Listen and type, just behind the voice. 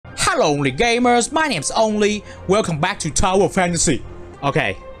Hello only gamers, my name's Only. Welcome back to Tower Fantasy.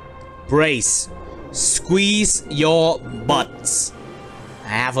 Okay, brace, squeeze your butts. I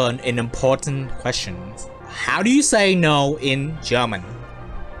have an important question. How do you say no in German?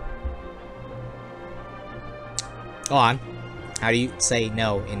 Go on. How do you say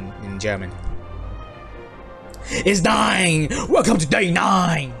no in German? It's 9! Welcome to day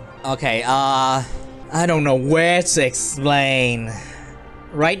 9! Okay, I don't know where to explain.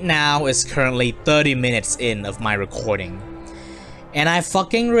 Right now is currently 30 minutes in of my recording. And I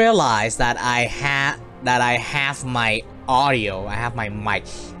fucking realized that I have my audio, I have my mic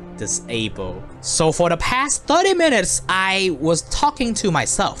disabled. So for the past 30 minutes, I was talking to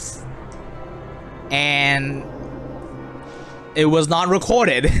myself. And it was not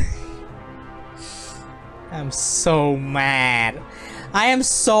recorded. I'm so mad. I am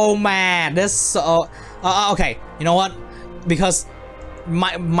so mad. This so okay, you know what? Because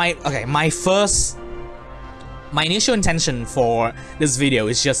my initial intention for this video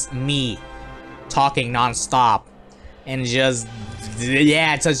is just me talking non-stop and just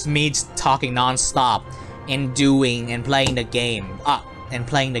me talking non-stop and doing and playing the game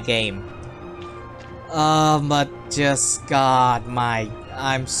but just God,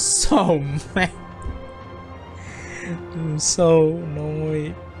 I'm so mad. I'm so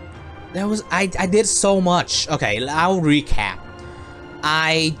annoyed. I did so much. Okay, I'll recap.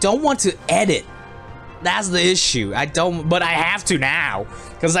 I don't want to edit. That's the issue. But I have to now.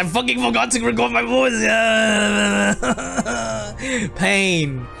 Because I fucking forgot to record my voice.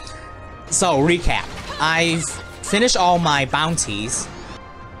 Pain. So, recap. I've finished all my bounties.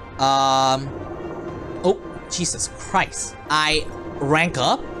 Oh, Jesus Christ. I rank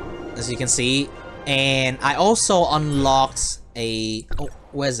up, as you can see. And I also unlocked a... Oh,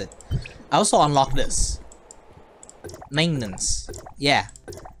 where is it? I also unlocked this. Maintenance. Yeah.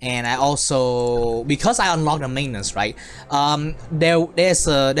 And I also... Because I unlocked the maintenance, right? There's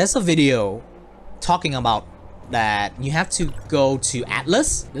a video talking about that you have to go to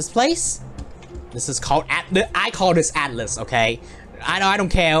Atlas, this place. This is called Atlas. I call this Atlas, okay? I don't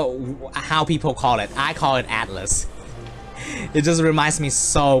care how people call it. I call it Atlas. It just reminds me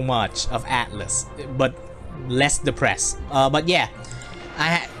so much of Atlas, but less depressed. But yeah,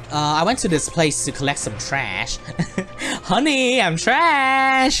 I went to this place to collect some trash. Honey, I'm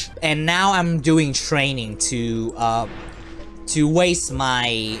trash! And now I'm doing training to waste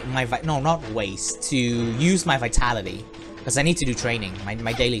no, not waste, to use my vitality. Because I need to do training,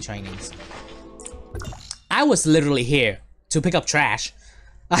 my daily trainings. I was literally here to pick up trash.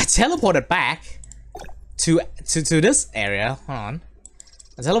 I teleported back to this area. Hold on.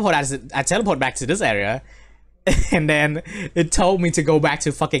 I teleport back to this area. And then it told me to go back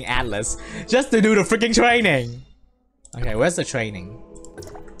to fucking Atlas just to do the freaking training. Okay, where's the training?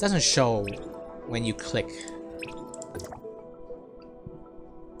 It doesn't show when you click.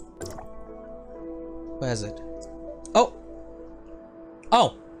 Where is it? Oh!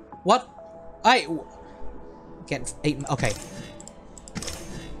 Oh! What? I get 8. Okay.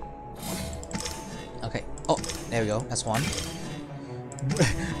 Okay. Oh, there we go. That's one.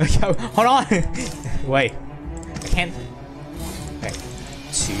 Hold on! Wait. I can't. Okay.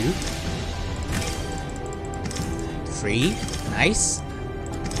 2. 3. Nice.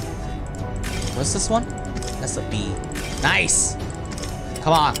 What's this one? That's a B. Nice!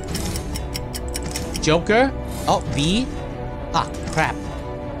 Come on. Joker. Oh, B. Ah, crap.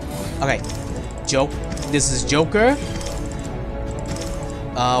 Okay. This is Joker.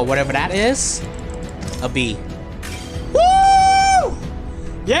 Whatever that is. A B. Woo!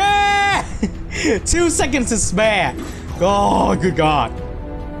 Yeah! 2 seconds to spare. Oh, good God.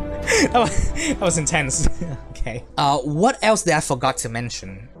 That was intense. Okay. What else did I forgot to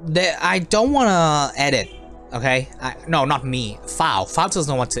mention? I don't wanna edit. Okay. No, not me. File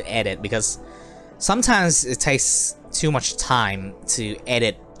doesn't want to edit because sometimes it takes too much time to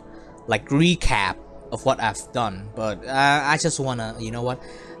edit, like recap of what I've done. But I just wanna, you know what?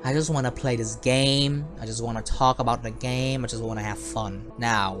 I just wanna play this game. I just wanna talk about the game. I just wanna have fun.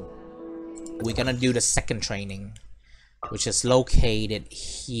 Now, we're gonna do the second training, which is located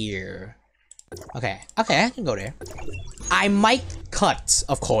here. Okay, I can go there. I might cut,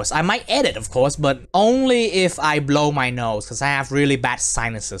 of course. I might edit, of course, but only if I blow my nose, because I have really bad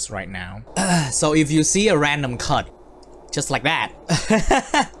sinuses right now. So if you see a random cut, just like that,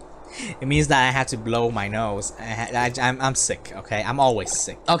 it means that I have to blow my nose. I'm sick, okay? I'm always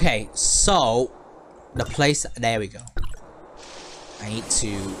sick. Okay, so the place, there we go. I need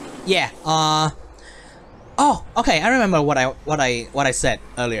to, yeah, oh, okay, I remember what I said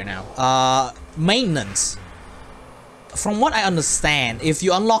earlier now. Maintenance. from what I understand, if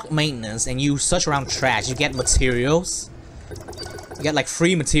you unlock maintenance and you search around trash, you get materials. You get like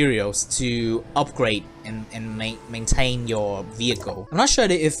free materials to upgrade and maintain your vehicle. I'm not sure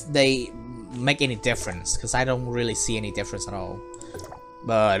if they make any difference, because I don't really see any difference at all.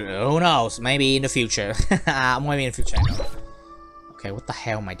 But who knows? Maybe in the future. Maybe in the future. Okay, what the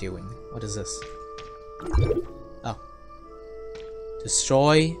hell am I doing? What is this? Oh.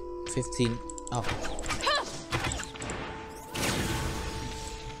 Destroy 15. Oh.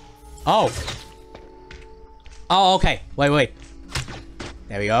 Oh. Oh, okay. Wait.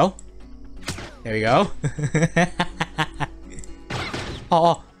 There we go. There we go.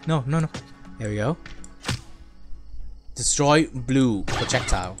 Oh, no. There we go. Destroy blue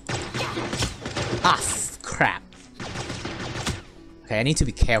projectile. Ah, crap. Okay, I need to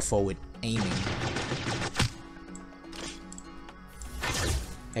be careful with aiming.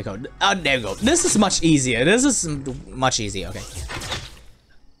 There you go. Oh, there you go. This is much easier. This is much easier. Okay.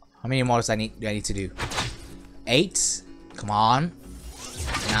 How many more do I need to do? 8. Come on.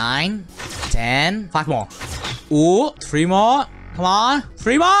 9. 10. 5 more. Ooh, 3 more. Come on.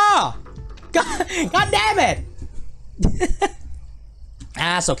 3 more. God damn it.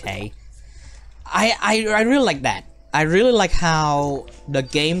 That's okay. I really like that. I really like how the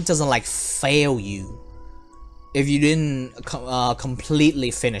game doesn't like fail you if you didn't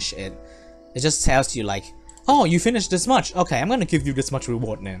completely finish it. It just tells you like, oh, you finished this much. Okay, I'm gonna give you this much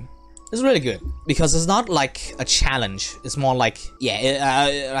reward then. It's really good because it's not like a challenge. It's more like,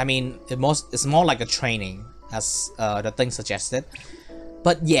 yeah, I mean, it's more like a training, as the thing suggested.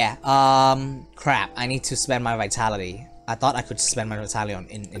 But yeah, crap, I need to spend my vitality. I thought I could spend my vitality on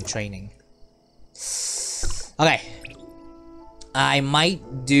in training. Okay. I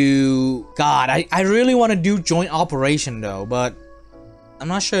might do... God, I really want to do joint operation though, but I'm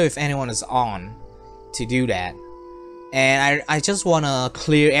not sure if anyone is on to do that. And I just want to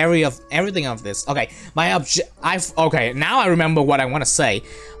clear everything of this. Okay, okay, now I remember what I want to say.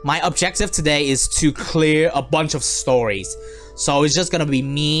 My objective today is to clear a bunch of stories. So it's just gonna be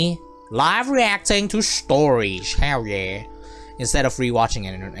me live reacting to stories. Hell yeah. Instead of rewatching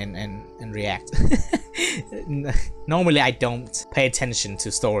it and react. Normally I don't pay attention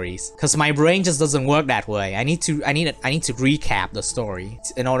to stories because my brain just doesn't work that way. I need to recap the story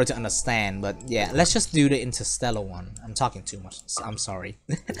in order to understand. But yeah, let's just do the Interstellar one. I'm talking too much. I'm sorry.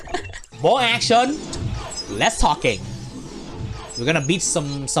 More action, less talking. We're gonna beat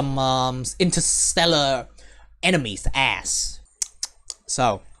some interstellar enemies' ass.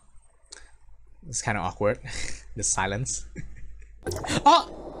 So it's kind of awkward. The silence.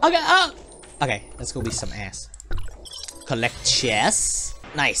 Oh, okay, okay, let's go beat some ass. Collect chests.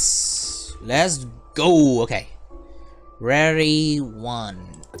 Nice. Let's go. Okay. Ready,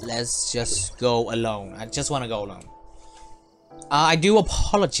 1. Let's just go alone. I just want to go alone. I do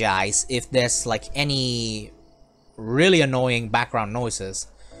apologize if there's like any really annoying background noises.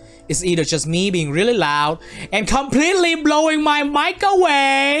 It's either just me being really loud and completely blowing my mic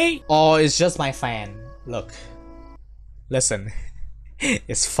away, or it's just my fan. Look. Listen.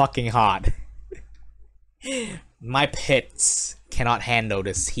 It's fucking hot. My pits cannot handle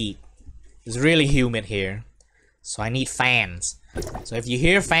this heat. It's really humid here. So I need fans. So if you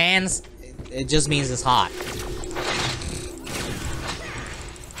hear fans, it just means it's hot.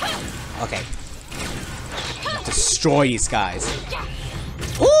 Okay. Destroy these guys.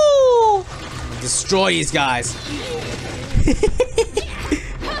 Woo! Destroy these guys.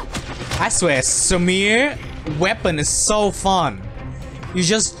 I swear, Samir weapon is so fun. You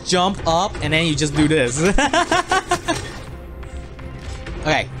just jump up and then you just do this.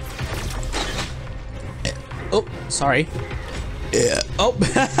 Okay. Oh, sorry. Oh,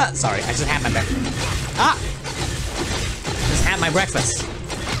 sorry. I just had my breakfast. Ah! Just had my breakfast.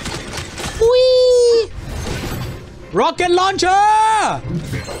 Whee! Rocket launcher!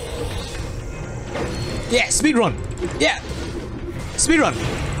 Yeah, speed run. Yeah. Speed run.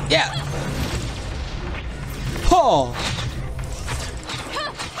 Yeah. Oh.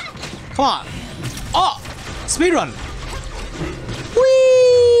 Come on. Oh! Speedrun!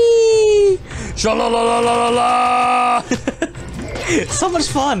 Whee! Sha-la-la-la-la-la-la! So much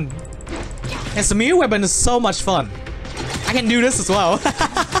fun! And Samir weapon is so much fun. I can do this as well.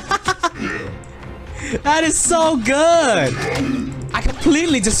 That is so good! I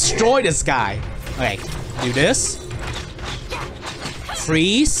completely destroyed this guy. Okay, do this.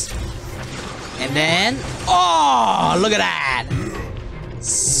 Freeze. And then... Oh! Look at that!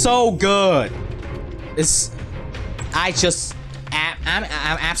 So good. I'm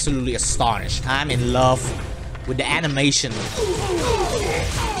absolutely astonished. I'm in love with the animation,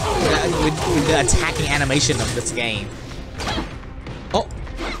 with the attacking animation of this game. Oh.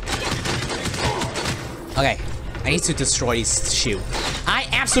 Okay, I need to destroy this shield. I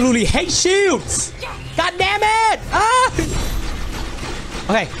absolutely hate shields! God damn it! Ah!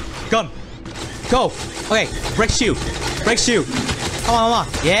 Okay, gun. Go. Okay, break shield. Break shield. Come on, come on.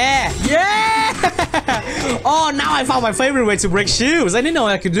 Yeah! Yeah! Oh, now I found my favorite way to break shields. I didn't know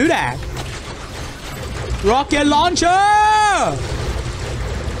I could do that. Rocket launcher!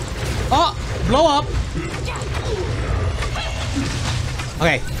 Oh, blow up.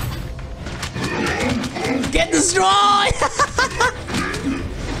 Okay. Get destroyed!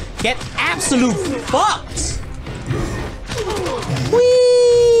 Get absolute fucked!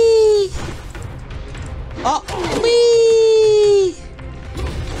 Whee! Oh, whee!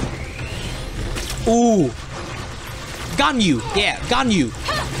 Ooh. Ganyu. Yeah, Ganyu.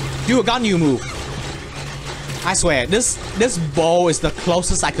 Do a Ganyu move. I swear, this bow is the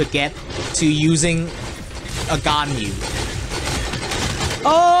closest I could get to using a Ganyu.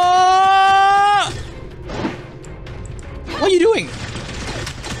 Oh! What are you doing?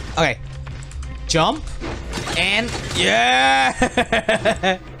 Okay. Jump. And yeah!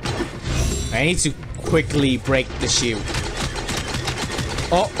 I need to quickly break the shield.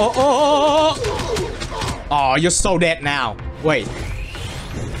 Oh, oh, oh, oh! Oh, you're so dead now. Wait.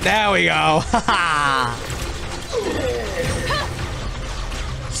 There we go. Haha.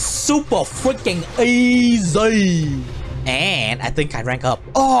 Super freaking easy. And I think I rank up.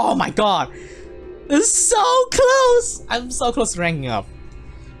 Oh my god. It's so close. I'm so close to ranking up.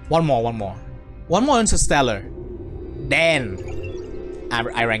 One more Interstellar. Then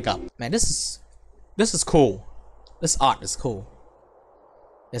I rank up. Man, this is cool. This art is cool.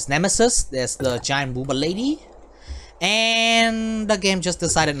 There's Nemesis, there's the giant booba lady. And the game just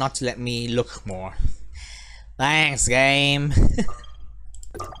decided not to let me look more. Thanks, game.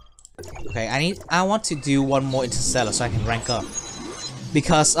 Okay, I want to do one more Interstellar so I can rank up.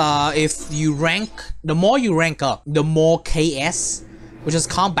 Because if you rank, the more you rank up, the more KS, which is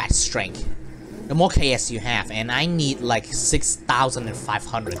combat strength, the more KS you have, and I need like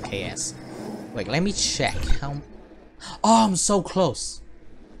 6,500 KS. Wait, let me check how. Oh, I'm so close.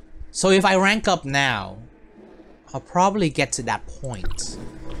 So if I rank up now, I'll probably get to that point.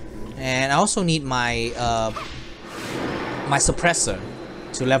 And I also need my my suppressor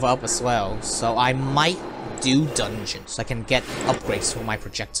to level up as well. So I might do dungeons so I can get upgrades for my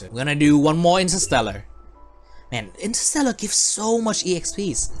projector. We're gonna do one more Interstellar. Man, Interstellar gives so much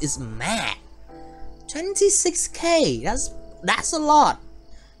EXP. It's mad. 26k. That's a lot.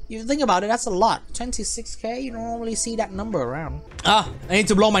 If you think about it, that's a lot. 26k. You don't normally see that number around. Ah, I need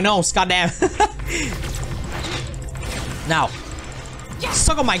to blow my nose. Goddamn. Now,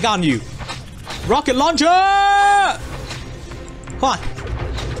 suck on my gun, you. Rocket launcher. Come on.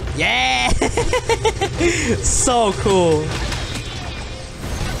 Yeah. So cool.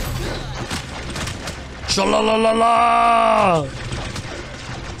 Sha-la-la-la-la!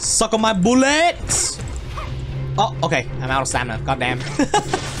 Suck on my bullets! Oh, okay. I'm out of stamina. Goddamn.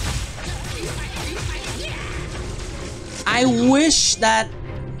 I wish that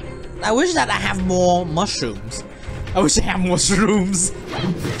I have more mushrooms. I wish I have more shrooms.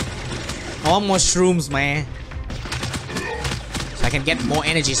 I want more shrooms, man. So I can get more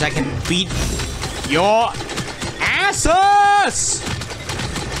energy so I can beat your asses!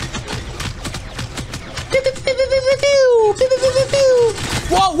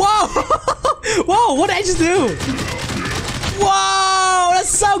 Whoa, whoa! Whoa, what did I just do? Whoa, that's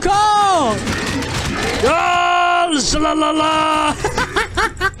so cool! Oh, sha-la-la-la!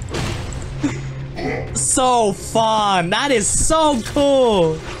 So fun! That is so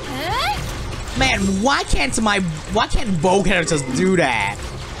cool! Man, why can't bow characters do that?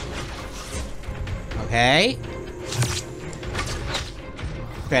 Okay.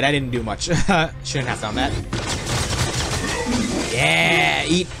 Okay, that didn't do much. Shouldn't have done that. Yeah,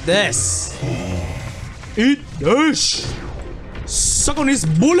 eat this. Eat this. Suck on these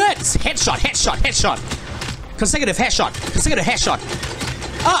bullets. Headshot, headshot, headshot. Consecutive headshot. Consecutive headshot.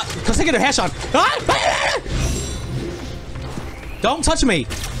 Ah, consecutive headshot. Ah! Don't touch me.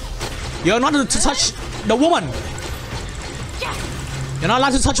 You're not allowed to touch the woman. You're not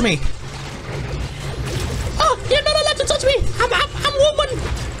allowed to touch me. Oh, you're not allowed to touch me. I'm woman.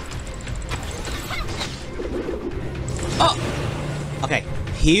 Oh. Okay.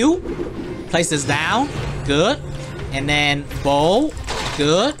 Heal. Place this down. Good. And then bow.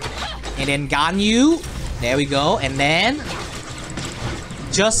 Good. And then Ganyu. There we go. And then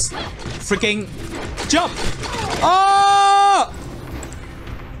just freaking jump. Oh.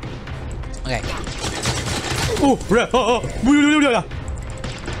 Okay. Ooh,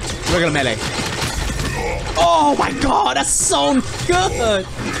 regular melee. Oh my god, that's so good.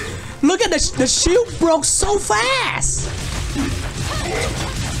 Look at the shield broke so fast.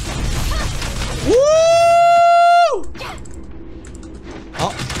 Woo!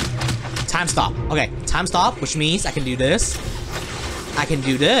 Oh, time stop. Okay, time stop, which means I can do this. I can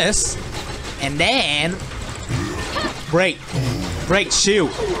do this, and then break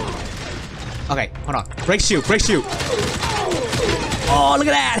shield. Okay, hold on. Break shield. Oh, look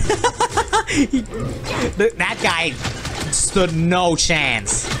at that! That guy stood no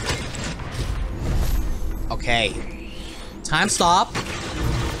chance. Okay, time stop.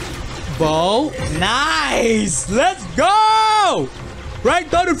 Bow, nice. Let's go. Rank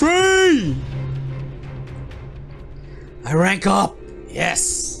 33. I rank up.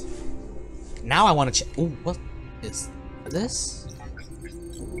 Yes. Now I want to check. Ooh, what is this?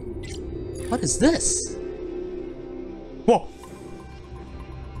 What is this? Whoa.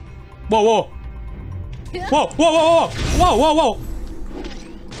 Whoa.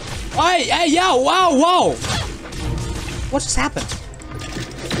 Hey, yo, whoa. What just happened?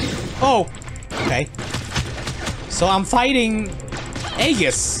 Oh, okay. So I'm fighting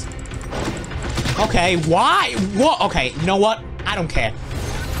Aegis. Okay, why? What? Okay, you know what? I don't care.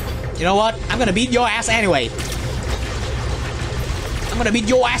 You know what? I'm gonna beat your ass anyway.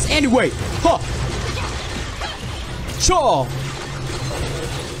 Huh. Sure.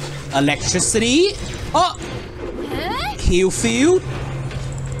 Electricity. Oh. Heal field.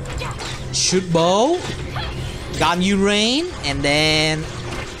 Shoot bow. Gun you rain. And then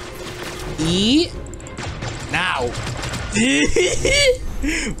E. Now.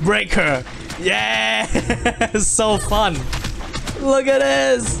 Breaker. Yeah. So fun. Look at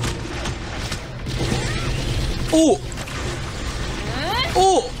this. Ooh.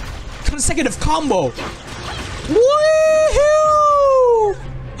 Ooh. Consecutive combo. Woohoo!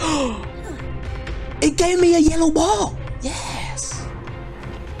 It gave me a yellow ball. Yes.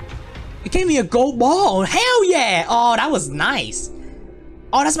 It gave me a gold ball. Hell yeah. Oh, that was nice.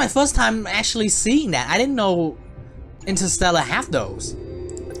 Oh, that's my first time actually seeing that. I didn't know Interstellar have those.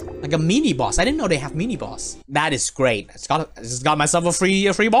 Like a mini boss. I didn't know they have mini boss. That is great. I just got myself a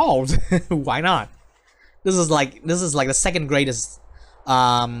free ball. Why not? This is like the second greatest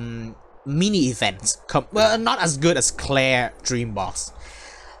mini event. Well, not as good as Claire Dream Box.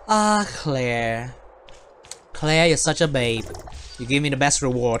 Claire. Claire, you're such a babe. You give me the best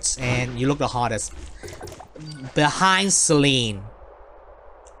rewards and you look the hottest. Behind Celine.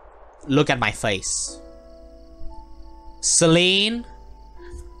 Look at my face. Celine,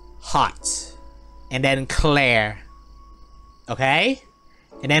 hot. And then Claire. Okay?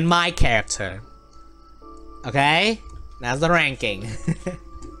 And then my character. Okay? That's the ranking.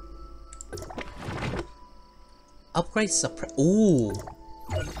 Upgrade suppress. Ooh.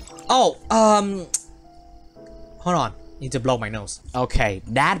 Oh, hold on. Need to blow my nose. Okay,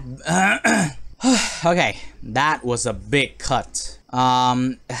 that okay, that was a big cut.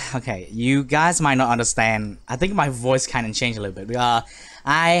 Okay, you guys might not understand. I think my voice kind of changed a little bit.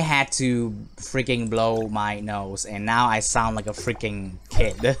 I had to freaking blow my nose, and now I sound like a freaking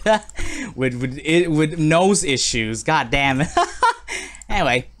kid with nose issues. God damn it.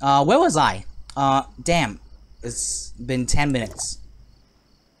 Anyway, where was I? Damn, it's been 10 minutes.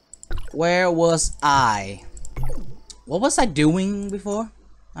 Where was I? What was I doing before?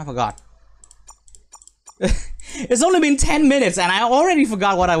 I forgot. It's only been 10 minutes and I already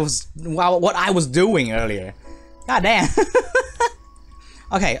forgot what I was doing earlier. God damn.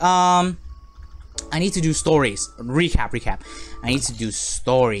 Okay, I need to do stories. Recap. I need to do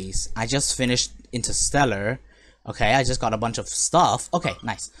stories. I just finished Interstellar. Okay, I just got a bunch of stuff. Okay,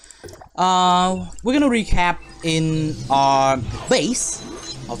 nice. We're gonna recap in our base.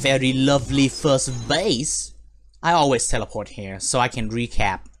 A very lovely first base. I always teleport here so I can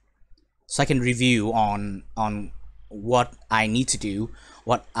recap. So I can review on what I need to do,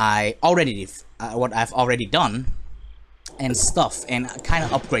 what I've already done, and stuff, and kind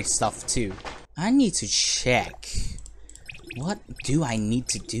of upgrade stuff too. I need to check. What do I need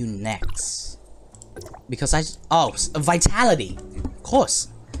to do next? Because vitality, of course.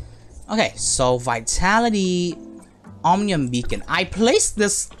 Okay, so vitality, Omnium Beacon. I placed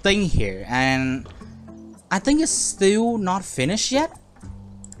this thing here, and I think it's still not finished yet.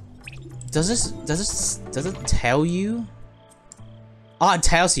 Does it tell you? Oh, it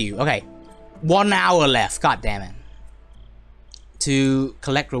tells you. Okay, 1 hour left. God damn it. To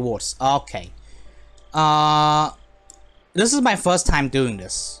collect rewards. Okay. This is my first time doing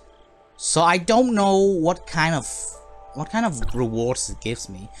this, so I don't know what kind of rewards it gives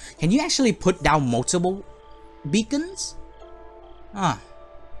me. Can you actually put down multiple beacons? Huh.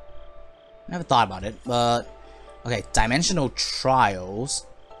 Never thought about it, but okay, dimensional trials.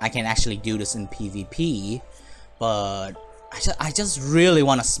 I can actually do this in PvP, but I just really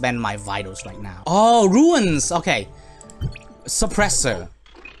want to spend my vitals right now. Oh, ruins. Okay, suppressor.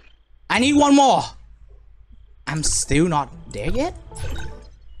 I need one more. I'm still not there yet.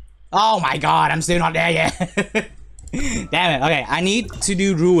 Oh my god, I'm still not there yet. Damn it. Okay, I need to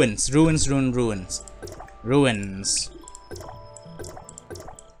do ruins. Ruins.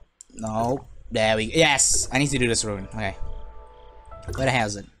 No. There we go. Yes, I need to do this ruin. Okay. Where the hell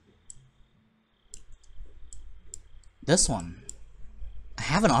is it? This one. I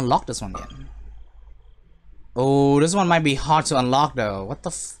haven't unlocked this one yet. Oh, this one might be hard to unlock though. What the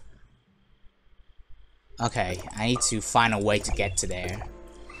f... Okay, I need to find a way to get to there.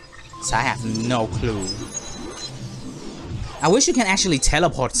 So I have no clue. I wish you can actually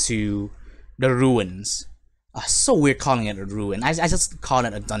teleport to the ruins. So weird calling it a ruin. I just call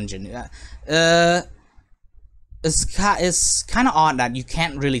it a dungeon. It's kind of odd that you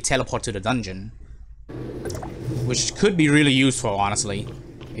can't really teleport to the dungeon, which could be really useful, honestly.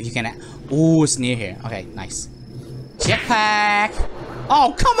 If you can. Oh, it's near here. Okay, nice. Jetpack.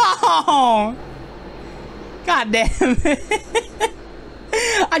 Oh, come on! God damn it!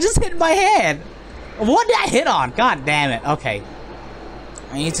 I just hit my head. What did I hit on? God damn it. Okay.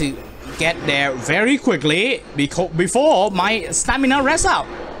 I need to get there very quickly before my stamina runs out.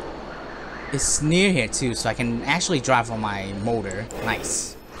 It's near here too, so I can actually drive on my motor.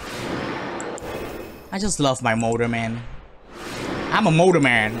 Nice. I just love my motor, man. I'm a motor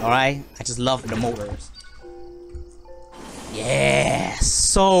man, alright? I just love the motors. Yeah,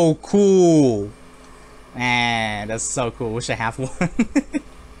 so cool. Man, that's so cool. Wish I have one.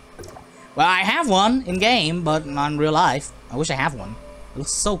 Well, I have one in game, but not in real life. I wish I have one. It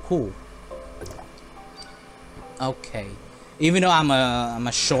looks so cool. Okay. Even though I'm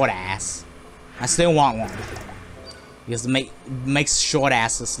a short ass, I still want one. Because it makes short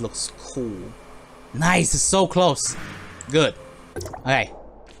asses look cool. Nice, it's so close. Good. Okay.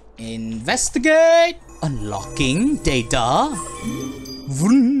 Investigate. Unlocking data.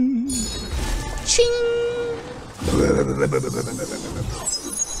 Vroom. Ching.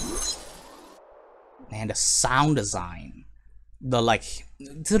 And the sound design. The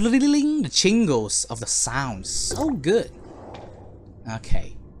the jingles of the sound. So good.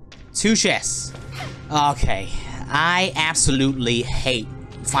 Okay. 2 chests. Okay. I absolutely hate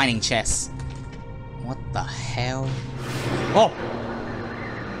finding chests. What the hell? Oh!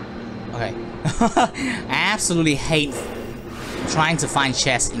 Okay. I absolutely hate trying to find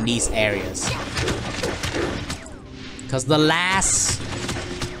chests in these areas. Because the last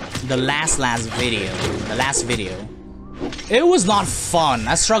video, it was not fun.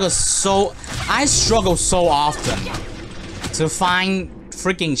 I struggle so often to find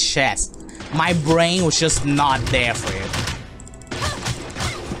freaking chests. My brain was just not there for it.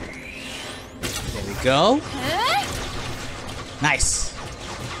 There we go. Nice.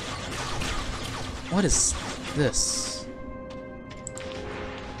 What is this?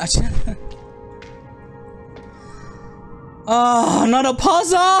 Oh, not a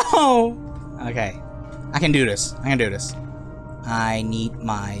puzzle! Okay. I can do this. I need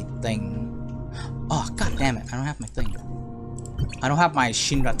my thing. Oh, god damn it. I don't have my thing. I don't have my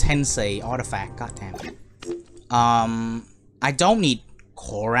Shinra Tensei artifact. God damn it. I don't need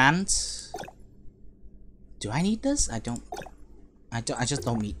Korant. Do I need this? I just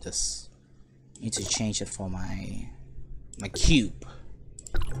don't need this. Need to change it for my cube.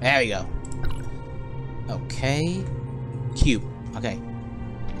 There we go. Okay. Cube. Okay.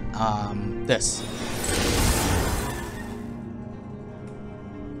 This.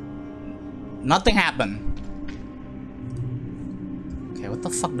 Nothing happened. Okay, what the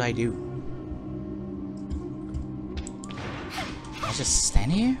fuck do I do? I just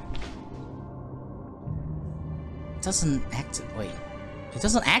stand here? It doesn't activate. Wait. It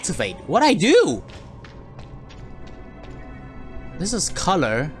doesn't activate. What'd I do? This is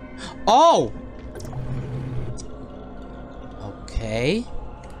color. Oh! Okay.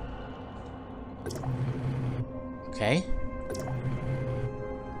 Okay.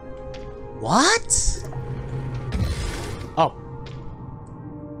 What? Oh.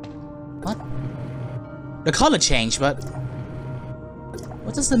 What? The color changed, but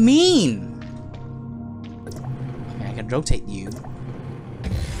what does it mean? Okay, I can rotate you.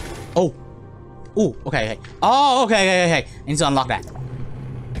 Oh. Oh, okay, okay. Oh, okay, okay. I need to unlock that.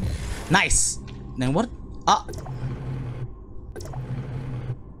 Nice. Then what?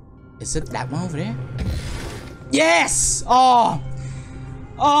 Is it that one over there? Yes! Oh!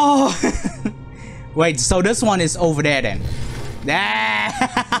 Oh! Wait, so this one is over there then.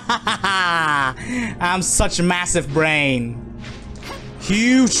 I'm such a massive brain.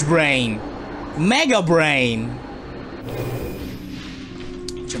 Huge brain. Mega brain.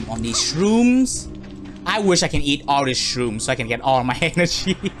 Jump on these shrooms. I wish I can eat all these shrooms so I can get all my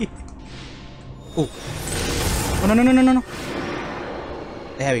energy. Oh. Oh, no, no, no, no, no, no.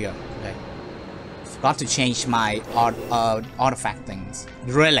 There we go. Okay. Forgot to change my artifact things.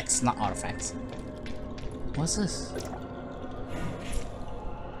 Relics, not artifacts. What's this?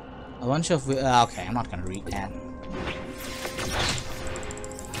 A bunch of... okay, I'm not gonna read that.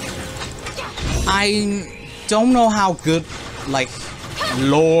 I don't know how good, like,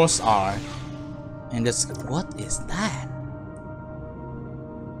 lores are in this. What is that?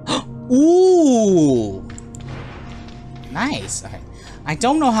 Ooh! Nice. Okay. I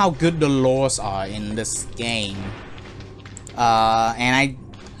don't know how good the lores are in this game. And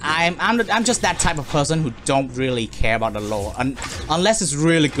I'm just that type of person who don't really care about the lore unless it's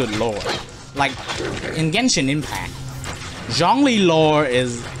really good lore. Like in Genshin Impact, Zhongli lore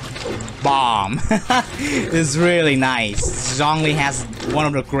is bomb. It's really nice. Zhongli has one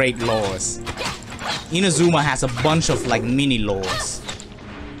of the great lores. Inazuma has a bunch of like mini lores.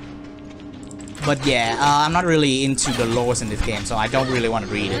 But yeah, I'm not really into the lores in this game, so I don't really want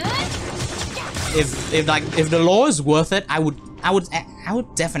to read it. If the lore is worth it, I would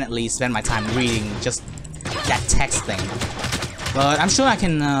definitely spend my time reading just that text thing. But I'm sure I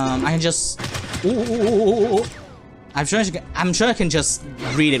can just. I'm sure I can just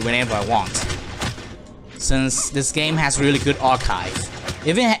read it whenever I want. Since this game has really good archive.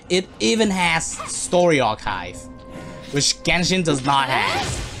 It even has story archive, which Genshin does not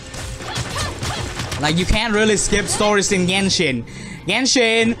have. Like, you can't really skip stories in Genshin.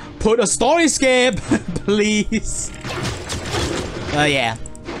 Genshin, put a story skip, please. Yeah.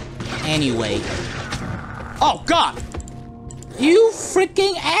 Anyway. Oh, God! You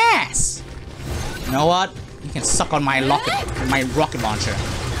freaking ass! You know what? You can suck on my rocket launcher.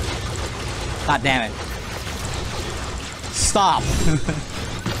 God damn it. Stop.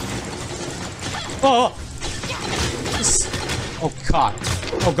 Oh! Oh, God.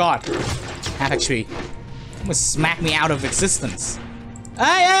 Oh, God. Havoc tree. You must smack me out of existence.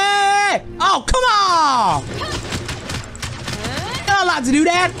 Hey, hey, hey! Oh, come on! You're not allowed to do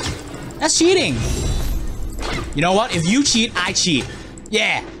that. That's cheating. You know what? If you cheat, I cheat.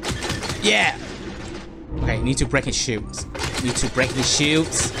 Yeah. Yeah. Okay, need to break his shields. Need to break his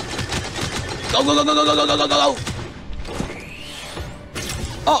shields. Go, go, go, go, go, go, go, go, go, go.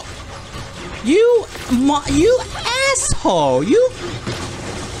 Oh. You asshole. You...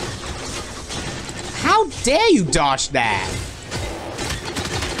 How dare you dodge that?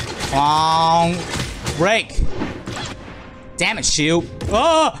 Break. Damn it, shield.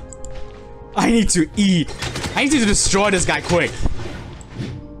 Oh! I need to eat. I need to destroy this guy quick.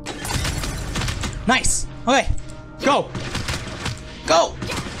 Nice. Okay. Go. Go.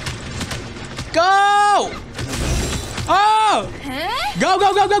 Go. Oh! Go,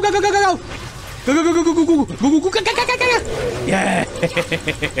 go, go, go, go, go, go, go, go. Go, go, go, go, go, go, go, go, go, go, go, go, go, go.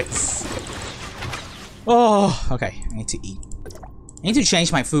 Yes. Oh, okay. I need to eat. I need to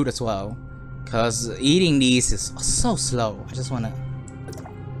change my food as well, because eating these is so slow. I just wanna...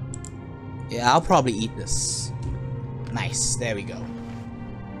 Yeah, I'll probably eat this. Nice. There we go.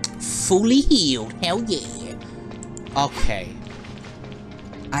 Fully healed. Hell yeah. Okay.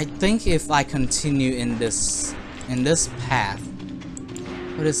 I think if I continue in this path...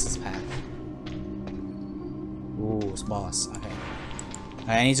 What is this path? Ooh, it's boss. Okay.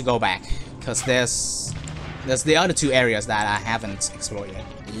 I need to go back, because there's the other two areas that I haven't explored yet.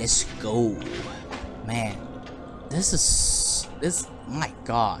 Let's go. Man, my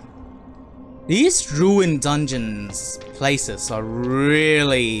god. These ruined dungeons places are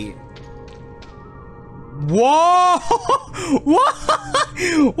really... Whoa!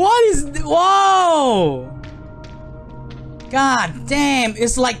 What is... Whoa! God damn,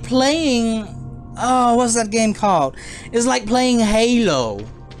 it's like playing... Oh, what's that game called? It's like playing Halo.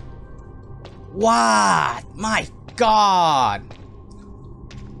 What? My god.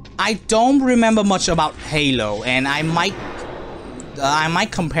 I don't remember much about Halo, and I might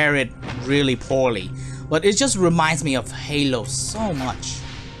compare it really poorly, but it just reminds me of Halo so much.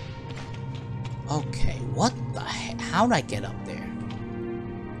 Okay, what the heck? How did I get up there?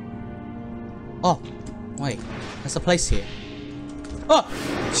 Oh, wait, there's a place here. Oh,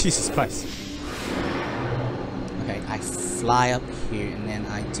 Jesus Christ. Okay, I fly up here and then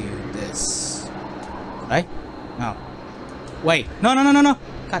I do this. Right? No. Wait, no, no, no, no, no.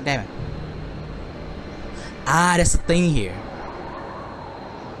 God damn it. Ah, there's a thing here.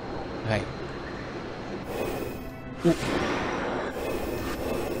 Okay. Ooh.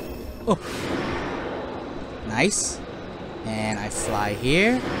 Oh. Nice. And I fly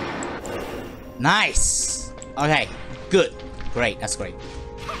here. Nice. Okay, good. Great, that's great.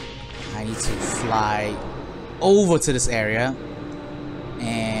 I need to fly over to this area.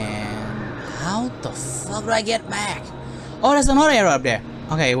 And how the fuck do I get back? Oh, there's another area up there.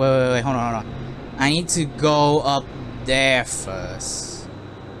 Okay, wait, hold on. I need to go up there first.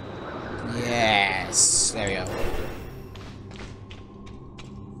 Yes, there we go.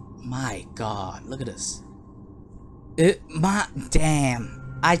 My God, look at this.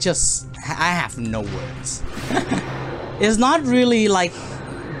 Damn, I have no words. It's not really like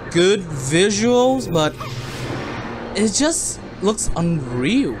good visuals, but it just looks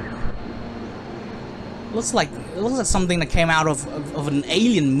unreal. It looks like something that came out of an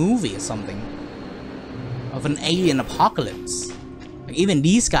alien movie or something. Of an alien apocalypse. Like, even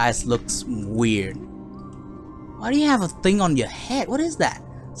these guys looks weird. Why do you have a thing on your head? What is that?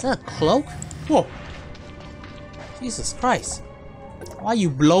 Is that a cloak? Whoa. Jesus Christ. Why are you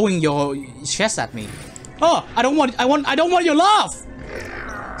blowing your chest at me? Oh, I don't want your love.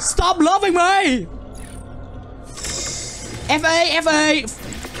 Stop loving me. FA.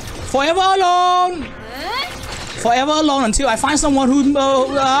 Forever alone. Forever alone until I find someone who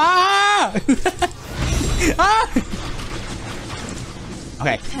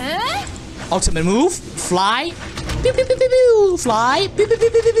Okay. Ultimate move. Fly. Pew, pew, pew, pew, pew. Fly. Pew, pew, pew,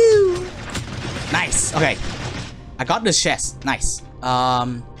 pew, pew, pew. Nice. Okay. I got this chest. Nice.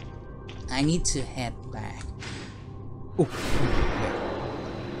 I need to head back. Ooh.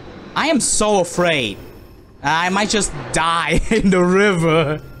 I am so afraid. I might just die in the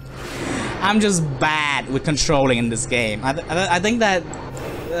river. I'm just bad with controlling in this game. I think that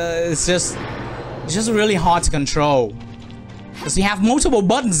it's just really hard to control. Because you have multiple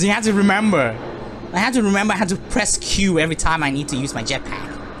buttons you have to remember. I have to press Q every time I need to use my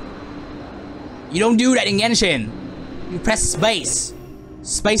jetpack. You don't do that in Genshin. You press space.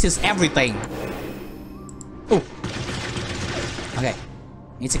 Space is everything. Oh. Okay.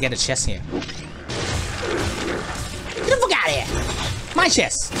 Need to get a chest here. Get the fuck out of here! My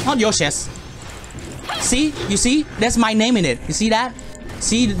chest, not your chest. See? You see? That's my name in it. You see that?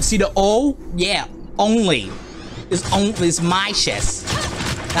 See the O? Yeah, only. It's my chest.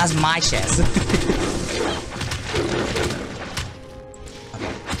 That's my chest.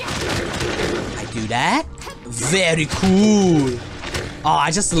 Okay. I do that. Very cool. Oh,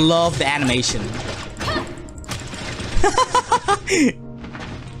 I just love the animation.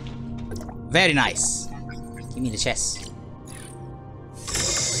 Very nice. Give me the chest.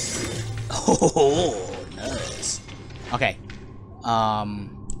 Oh, nice. Okay.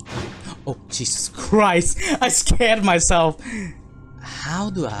 Oh, Jesus Christ. I scared myself. How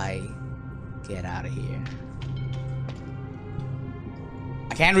do I get out of here?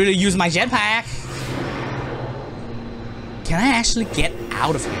 I can't really use my jetpack. Can I actually get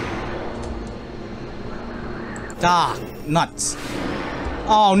out of here? Ah, nuts.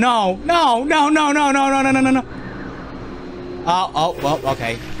 Oh no, no. Oh, well,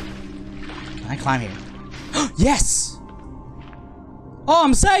 okay. Can I climb here? Yes! Oh,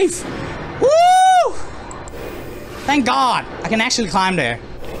 I'm safe! Woo! Thank God! I can actually climb there.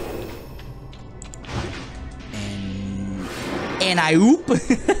 And I oop.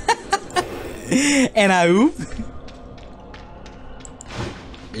 And I oop.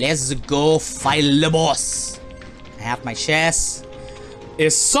 Let's go fight the boss. I have my chest.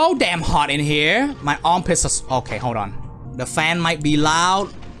 It's so damn hot in here. My armpits are... Okay, hold on. The fan might be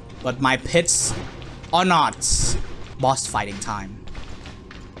loud, but my pits are not. Boss fighting time.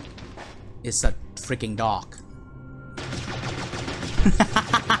 It's a freaking dog.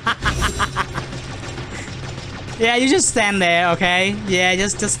 Yeah, you just stand there, okay? Yeah,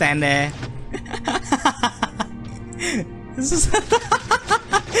 just stand there. This is...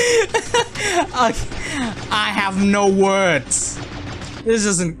 I have no words. This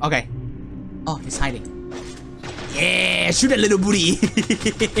isn't... Okay. Oh, he's hiding. Yeah, shoot that little booty.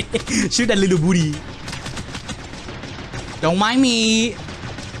 Shoot that little booty. Don't mind me.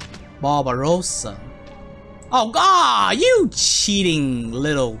 Barbarossa. Oh, God, you cheating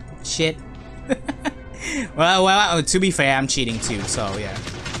little shit. Well, to be fair, I'm cheating too, so yeah.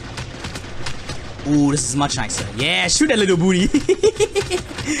 Ooh, this is much nicer. Yeah, shoot that little booty.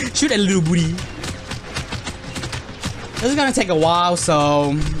 Shoot that little booty. This is gonna take a while,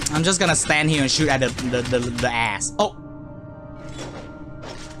 so I'm just gonna stand here and shoot at the ass. Oh.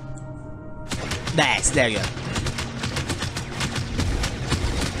 There you go.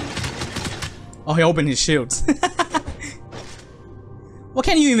 Oh, he opened his shields. What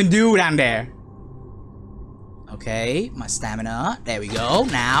can you even do down there? Okay, my stamina. There we go.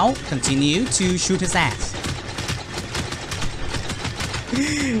 Now, continue to shoot his ass.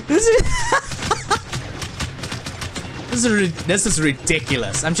 This is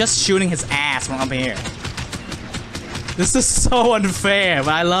ridiculous. I'm just shooting his ass from up here. This is so unfair,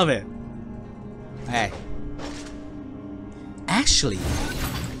 but I love it. Okay. Actually.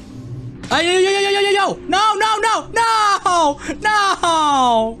 Oh, yo! No!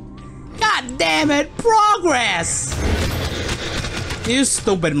 God damn it! Progress! You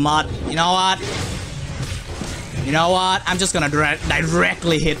stupid mutt. You know what? I'm just gonna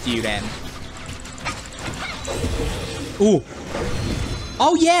directly hit you then. Ooh.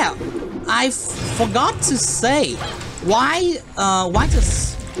 Oh yeah. I forgot to say. Why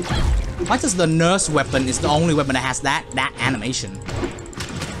does the nurse weapon is the only weapon that has that animation?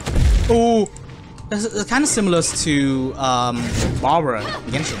 Ooh. It's kind of similar to Barbara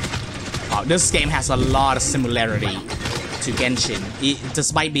Genshin. Oh, this game has a lot of similarity to Genshin,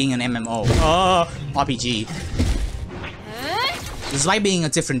 despite being an MMO. RPG. Despite being a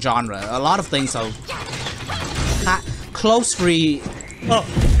different genre, a lot of things are closely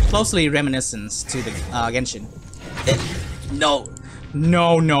reminiscent to the Genshin. No.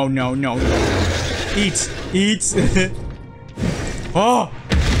 Eat. Oh.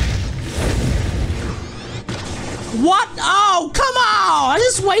 What? Oh, come on! I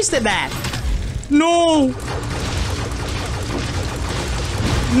just wasted that. No.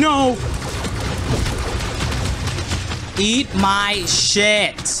 Eat my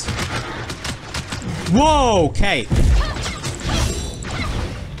shit. Whoa, okay.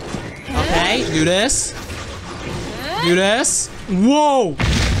 Okay, do this. Whoa!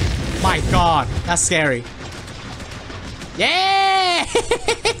 My god, that's scary. Yeah!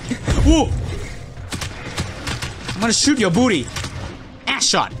 Woo! I'm gonna shoot your booty. Ass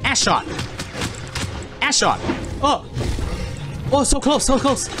shot. Oh, so close.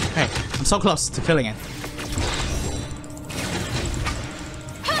 Hey, I'm so close to killing it.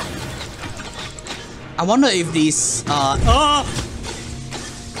 I wonder if these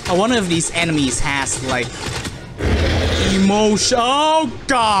enemies has like emotional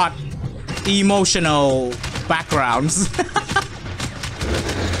backgrounds.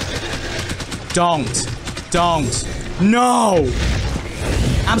 Don't. No!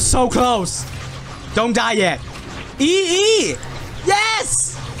 I'm so close. Don't die yet. E!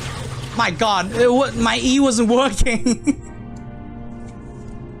 Yes! My god, my E wasn't working.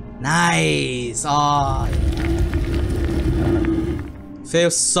 Nice. Oh.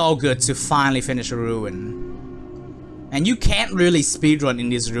 Feels so good to finally finish a ruin. And you can't really speedrun in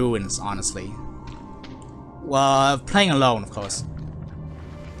these ruins, honestly. Well, playing alone, of course.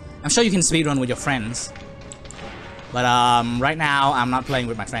 I'm sure you can speedrun with your friends. But right now, I'm not playing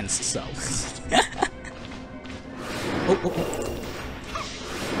with my friends, so...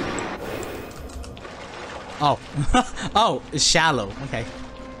 Oh. Oh, it's shallow. Okay.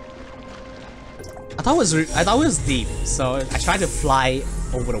 I thought it was deep, so I tried to fly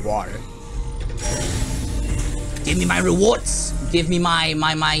over the water. Give me my rewards. Give me my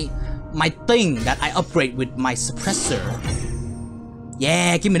thing that I upgrade with my suppressor.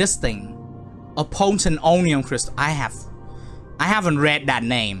 Yeah, give me this thing. A potent onion crystal. I haven't read that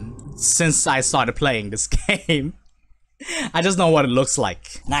name since I started playing this game. I just know what it looks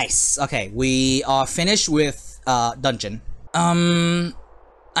like. Nice. Okay, we are finished with dungeon.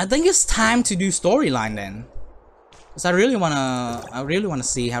 I think it's time to do storyline then. Cause I really wanna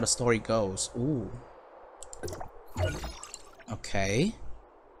see how the story goes. Ooh. Okay.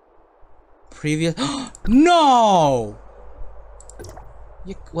 Previous. No.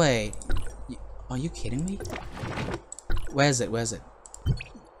 Wait. Are you kidding me? Where is it?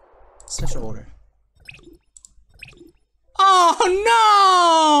 Special order. Oh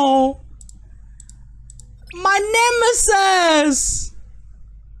no! My nemesis!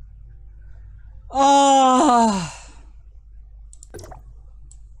 Oh.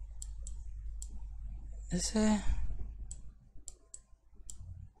 Is it?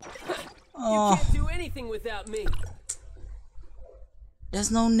 Oh. You can't do anything without me. There's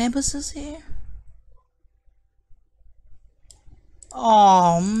no nemesis here?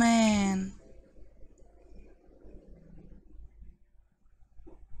 Oh man.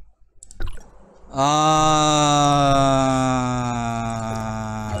 Okay.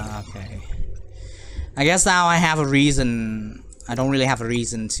 I guess now I have a reason. I don't really have a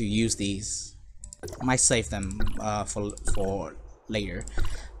reason to use these. I might save them for later.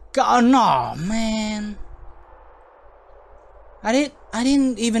 God, no, man. I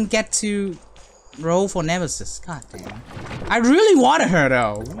didn't even get to roll for Nemesis. God damn. I really wanted her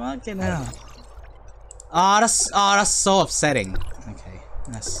though. Fucking hell. That's so upsetting. Okay,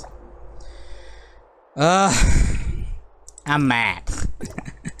 that's. I'm mad.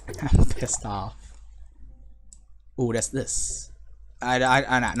 I'm pissed off. Ooh, that's this. No.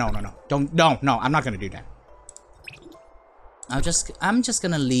 No, I'm not gonna do that. I'm just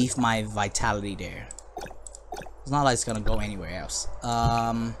gonna leave my vitality there. It's not like it's gonna go anywhere else.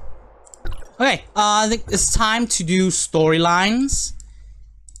 Okay, I think it's time to do storylines.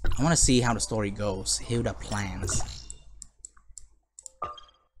 I wanna see how the story goes. Hilda plans.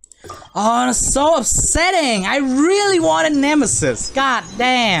 Oh, that's so upsetting! I really wanted Nemesis. God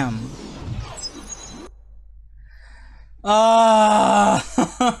damn.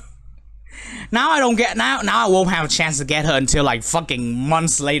 Now I don't get now I won't have a chance to get her until like fucking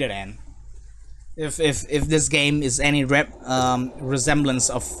months later then. If this game is any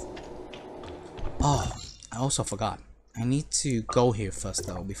resemblance of. Oh, I also forgot. I need to go here first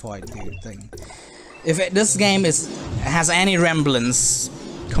though before I do the thing. If this game has any resemblance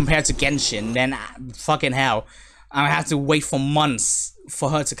compared to Genshin, then fucking hell, I have to wait for months for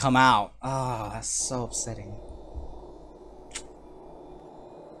her to come out. Ah, that's so upsetting.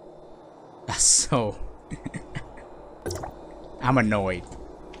 That's so. I'm annoyed.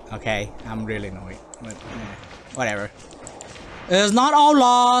 Okay, I'm really annoyed. But, whatever. It's not all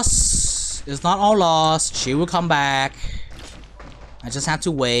lost. It's not all lost. She will come back. I just have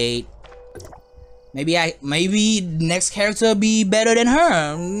to wait. Maybe next character will be better than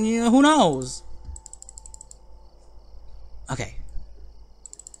her. You know, who knows? Okay.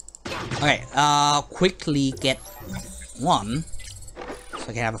 Okay. Quickly get one. So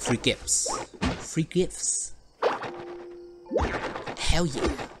I can have a free gifts. Free gifts. Hell yeah.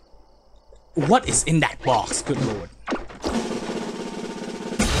 What is in that box? Good lord.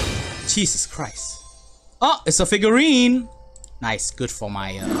 Jesus Christ. Oh, it's a figurine. Nice. Good for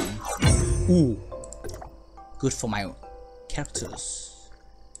my ooh. Good for my characters.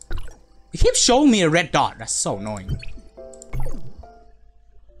 It keeps showing me a red dot. That's so annoying.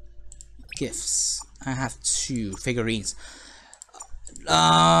 Gifts. I have 2 figurines.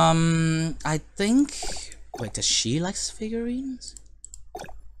 I think. Wait, does she like figurines?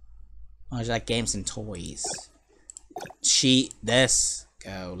 Or she like games and toys? This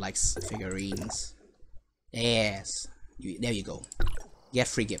girl likes figurines. Yes. There you go. Get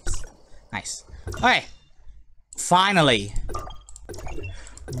free gifts. Nice. Okay. Finally.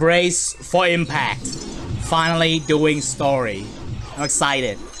 Brace for impact. Finally doing story. I'm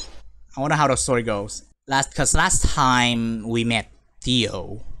excited. I wonder how the story goes. Cause last time we met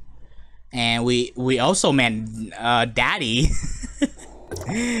Theo, and we also met Daddy.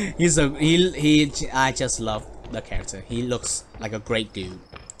 I just love the character. He looks like a great dude.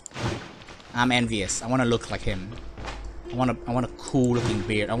 I'm envious. I want to look like him. I want a cool looking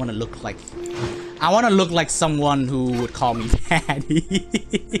beard. I want to look like someone who would call me Daddy.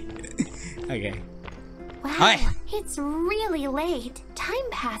 Okay. Wow, okay. It's really late. Time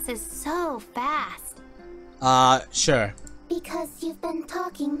passes so fast. Sure. Because you've been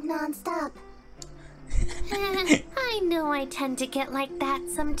talking non-stop. I know I tend to get like that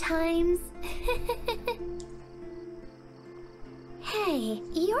sometimes. Hey,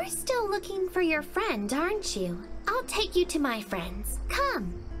 you're still looking for your friend, aren't you? I'll take you to my friends.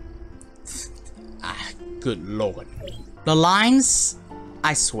 Come. Good lord. The lines,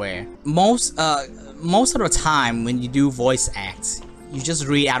 I swear, most of the time when you do voice acts, you just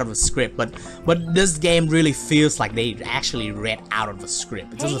read out of a script, but this game really feels like they actually read out of a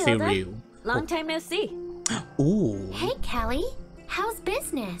script. It doesn't feel real. Long time no see. Ooh. Hey, Kelly. How's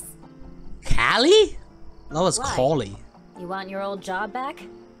business? Callie? That was Why? Collie. You want your old job back?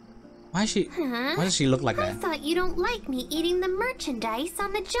 Why does she look like I that? thought you don't like me eating the merchandise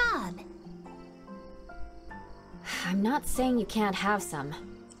on the job. I'm not saying you can't have some,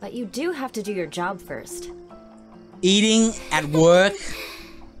 but you do have to do your job first. Eating at work?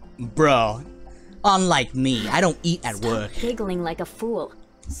 Bro, unlike me, I don't eat at work. Giggling like a fool.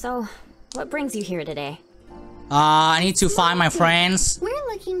 So, what brings you here today? I need to find my friends. We're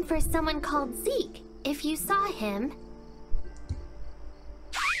looking for someone called Zeke. If you saw him...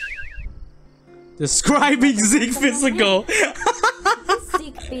 Describing Zeke physical.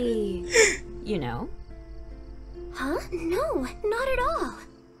 Zeke be... you know? Huh? No, not at all.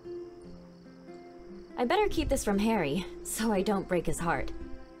 I better keep this from Harry, so I don't break his heart.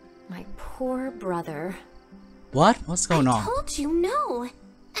 My poor brother. What? What's going on? I told you no.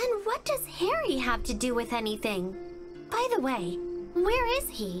 And what does Harry have to do with anything? By the way, where is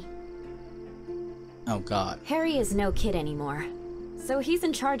he? Oh god. Harry is no kid anymore, so he's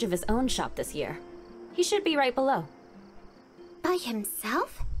in charge of his own shop this year. He should be right below. By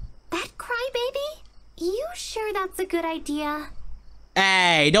himself? That crybaby? You sure that's a good idea?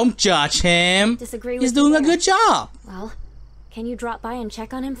 Hey, don't judge him. Disagree with He's you doing a there. good job. Well, can you drop by and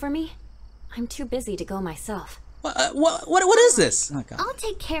check on him for me? I'm too busy to go myself. What is this? Oh, God. I'll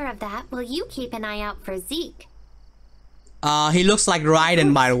take care of that while you keep an eye out for Zeke. He looks like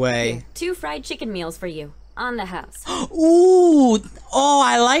Raiden, by the way. Here, 2 fried chicken meals for you. On the house. Ooh, oh,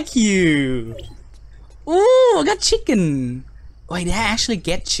 I like you. Ooh, I got chicken. Wait, did I actually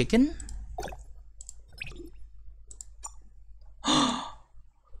get chicken?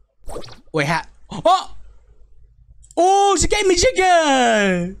 Wait, oh! Oh, she gave me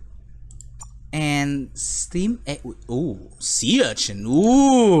chicken! And steam egg. Ooh, sea urchin.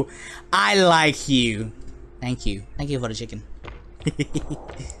 Ooh, I like you. Thank you. Thank you for the chicken.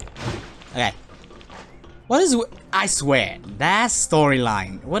 Okay. What is with, I swear, that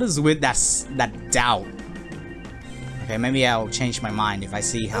storyline. What is with that doubt? Okay, maybe I'll change my mind if I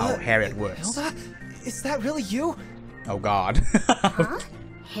see how Harriet works. Hilda? Is that really you? Oh God. Huh?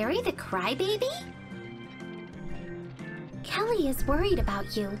 Harry the crybaby? Kelly is worried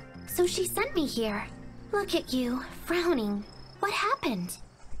about you, so she sent me here. Look at you, frowning. What happened?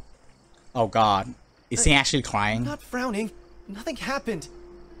 Oh God. Is he actually crying? Not frowning. Nothing happened.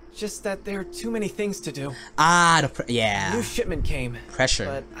 Just that there are too many things to do. Ah, A yeah. new shipment came. Pressure.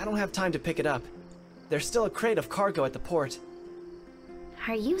 But I don't have time to pick it up. There's still a crate of cargo at the port.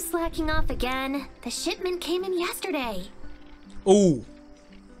 Are you slacking off again? The shipment came in yesterday. Ooh.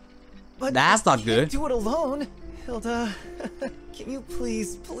 But That's I not can't good. do it alone. Hilda, can you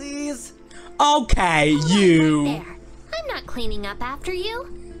please? Okay, Hold on you. right there. I'm not cleaning up after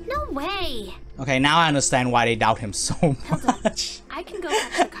you. No way. Okay, now I understand why they doubt him so much. I can go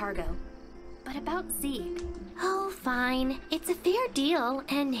back to the cargo. But about Zeke. Oh, fine. It's a fair deal,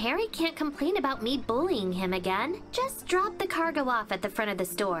 and Harry can't complain about me bullying him again. Just drop the cargo off at the front of the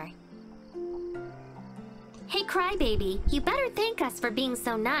store. Hey, Crybaby, you better thank us for being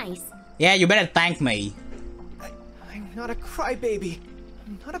so nice. Yeah, you better thank me. I'm not a crybaby.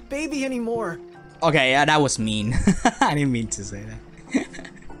 I'm not a baby anymore. Okay, yeah, that was mean. I didn't mean to say that.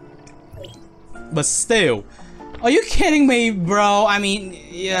 But still, are you kidding me, bro? I mean,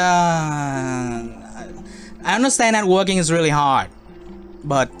 yeah, I understand that working is really hard,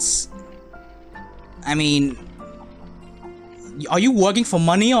 but I mean, are you working for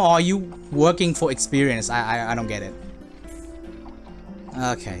money or are you working for experience? I don't get it.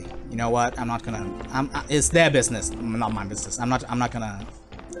 Okay, you know what? I'm not gonna. It's their business, not my business. I'm not gonna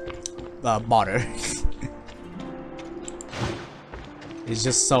bother. It's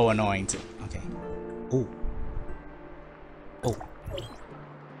just so annoying to. Okay. Oh. Oh.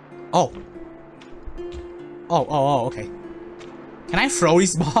 Oh. Oh, okay. Can I throw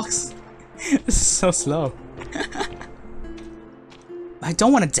this box? This is so slow. I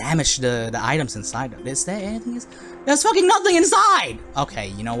don't want to damage the items inside. Is there anything? There's fucking nothing inside! Okay,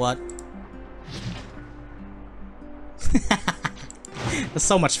 you know what? It's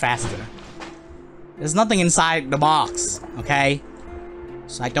so much faster. There's nothing inside the box, okay?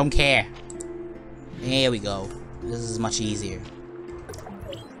 So I don't care. There we go. This is much easier.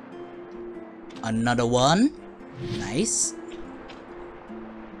 Another one. Nice.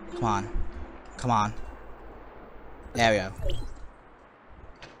 Come on. Come on. There we go.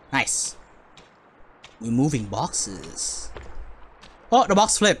 Nice. We're moving boxes. Oh, the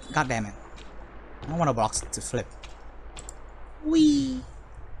box flipped. God damn it. I don't want a box to flip. Whee.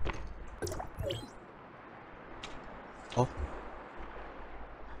 Oh.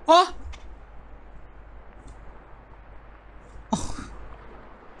 Oh! Oh.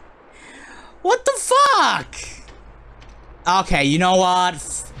 What the fuck? Okay, you know what?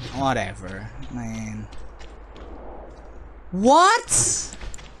 Whatever, man. What?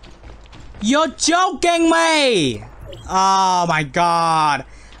 You're joking me! Oh my god.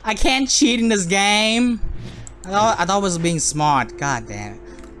 I can't cheat in this game. I thought I was being smart. God damn it.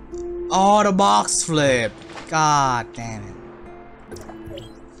 Oh, the box flip. God damn it.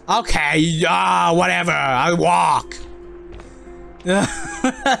 Okay, whatever. I walk. Oh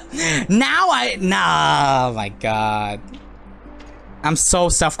my god. I'm so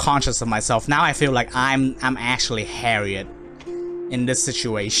self-conscious of myself. Now I feel like I'm actually Harriet in this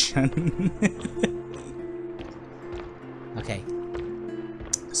situation. Okay.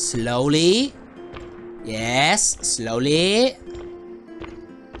 Slowly. Yes, slowly.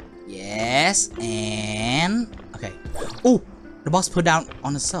 Yes, and okay. Oh, the box put down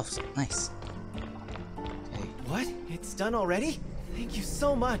on itself. Nice. Okay. What? It's done already? Thank you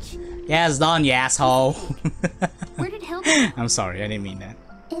so much. Yeah, it's done, you asshole. Where did Hilda? I'm sorry, I didn't mean that.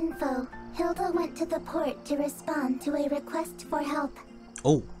 Info. Hilda went to the port to respond to a request for help.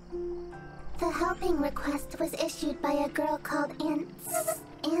 Oh. The helping request was issued by a girl called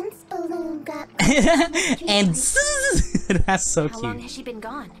Ant's balloon got... And that's so How long cute. has she been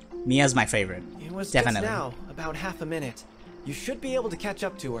gone? Mia's my favorite. It was Definitely. just now, about half a minute. You should be able to catch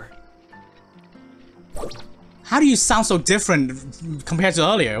up to her. How do you sound so different compared to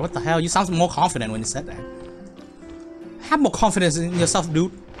earlier? What the hell? You sound more confident when you said that. Have more confidence in yourself,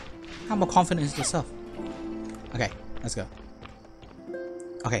 dude. Have more confidence in yourself. Okay, let's go.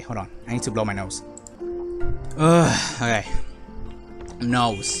 Okay, hold on. I need to blow my nose. Okay.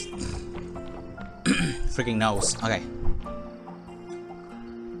 Nose. Freaking nose. Okay.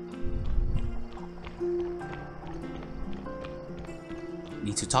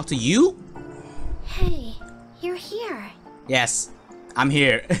 Need to talk to you? Hey, you're here. Yes, I'm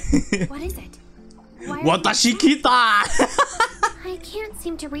here. What is it? Why are you- Watashikita! I can't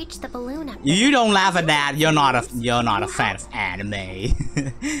seem to reach the balloon up there. You don't laugh at that. You're not a fan of anime.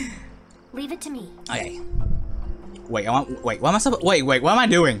 Leave it to me. Okay. Wait, what am I supposed? Wait, what am I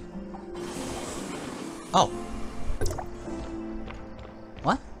doing? Oh.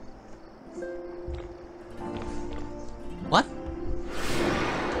 What? What?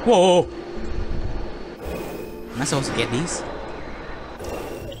 Whoa. Am I supposed to get these?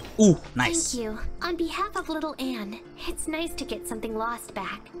 Ooh, nice. Thank you. On behalf of little Anne, it's nice to get something lost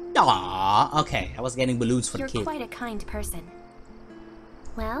back. Aww, okay. I was getting balloons for You're the kid. quite a kind person.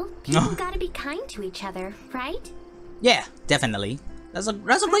 Well, people gotta be kind to each other, right? Yeah, definitely. That's a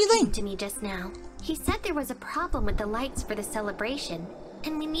great Came thing. to me just now. He said there was a problem with the lights for the celebration,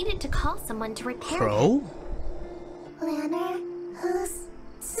 and we needed to call someone to repair Crow? it. Lantern?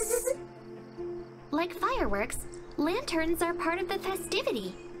 Like fireworks, lanterns are part of the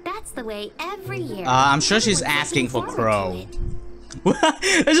festivity. That's the way every year. I'm sure she's Everyone's asking for looking forward Crow. to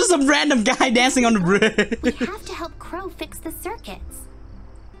it. There's just some random guy dancing on the We bridge. have to help Crow fix the circuits.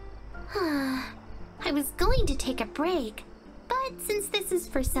 I was going to take a break, but since this is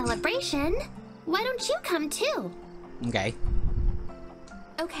for celebration, why don't you come too? Okay.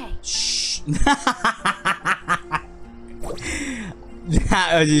 Okay. Shh.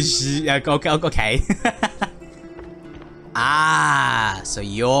 Okay. Ah, so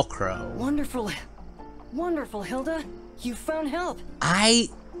you're Crow. Wonderful, Hilda. You found help.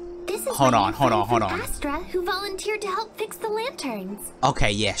 This is Hold my on, new hold on, friend hold from on. Astra, who volunteered to help fix the lanterns.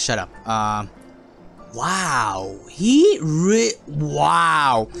 Okay, yeah, shut up. Wow.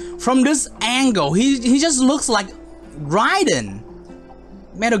 Wow. From this angle, he just looks like Raiden.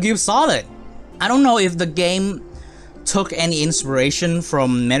 Metal Gear Solid. I don't know if the game took any inspiration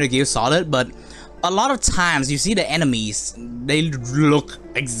from Metal Gear Solid, but a lot of times you see the enemies, they look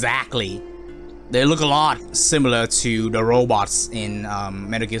exactly. They look a lot similar to the robots in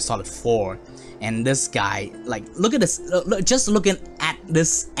Metal Gear Solid 4. And this guy, like, look at this, just looking at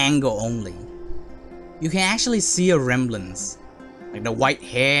this angle only. You can actually see a resemblance. Like the white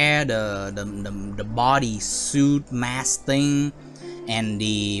hair, the body suit mask thing, and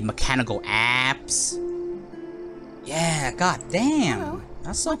the mechanical abs. Yeah, god damn. Hello.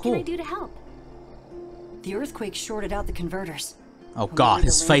 That's so What cool. can I do to help? The earthquake shorted out the converters. Oh god,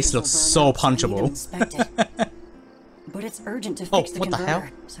 his face looks so punchable. But it's urgent to Oh, fix the what the converter.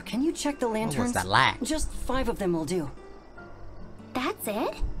 hell? So can you check the lanterns? that lag? Just 5 of them will do. That's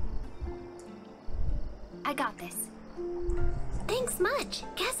it? I got this. Thanks much.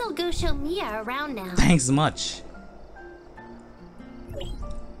 Guess I'll go show Mia around now. Thanks much.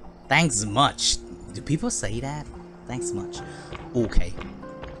 Thanks much. Do people say that? Thanks much. Okay.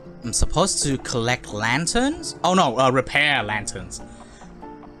 I'm supposed to collect lanterns? Oh no, repair lanterns.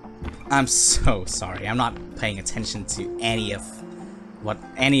 I'm so sorry. I'm not paying attention to any of the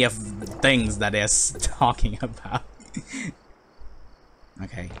things that they're talking about.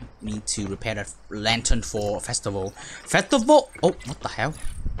 Okay, need to repair the lantern for festival. Festival? Oh, what the hell?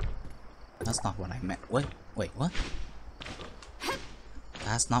 That's not what I meant. Wait, what?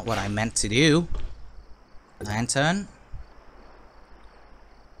 That's not what I meant to do. Lantern.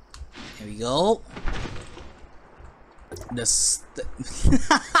 Here we go. It's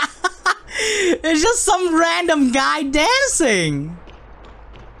just some random guy dancing.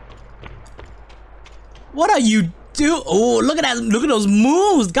 What are you doing? Oh, look at that! Look at those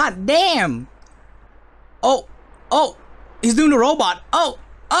moves! God damn! Oh, he's doing the robot. Oh,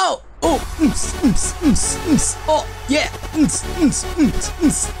 oh, yeah!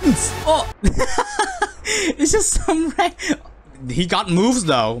 Oh, it's just some He got moves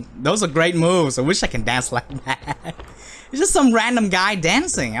though. Those are great moves. I wish I can dance like that. It's just some random guy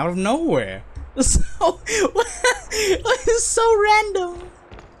dancing out of nowhere. It's so random.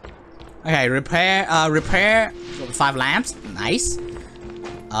 Okay, repair 5 lamps. Nice.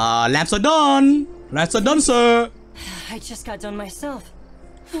 Lamps are done. Lamps are done, sir. I just got done myself.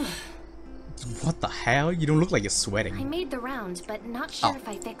 What the hell? You don't look like you're sweating. I made the round, but not sure if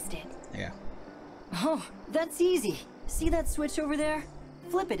I fixed it. Yeah. Oh, that's easy. See that switch over there?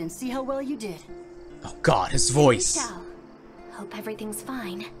 Flip it and see how well you did. Oh God, his voice. Michelle, hope everything's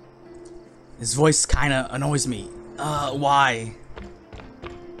fine. His voice kind of annoys me. Why?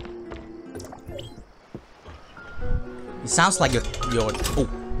 It sounds like you're. Oh.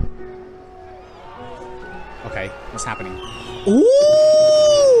 Okay, what's happening?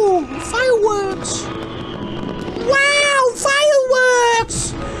 Ooh, fireworks! Wow,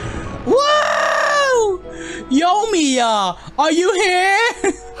 fireworks! Whoa! Yo, Mia, are you here?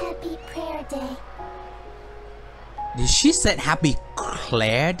 Happy Prayer Day. Did she say Happy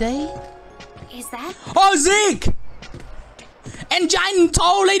Claire Day? Is that? Oh, Zeke! And giant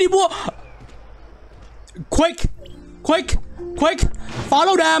tall lady boy! Quick! Quick! Quick!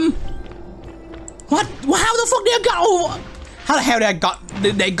 Follow them! What? How the fuck they got over? How the hell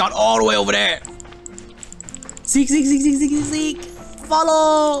they got all the way over there? Zeke, Zeke, Zeke, Zeke, Zeke, Zeke!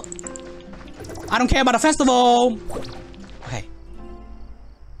 Follow! I don't care about the festival! Okay.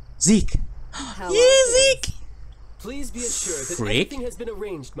 Zeke! Yeah, Zeke! Please be assured that Frick? everything has been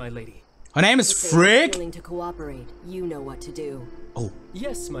arranged, my lady. Her name is If they are Frick? willing to cooperate, you know what to do. Oh.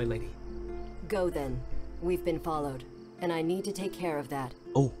 Yes, my lady. Go then. We've been followed, and I need to take care of that.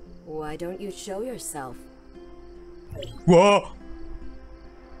 Oh. Why don't you show yourself? Whoa!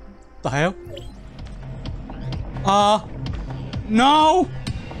 The hell? No!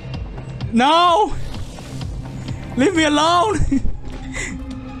 No! Leave me alone!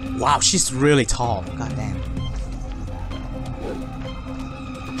 Wow, she's really tall. God damn.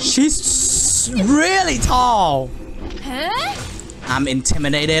 She's really tall! Huh? I'm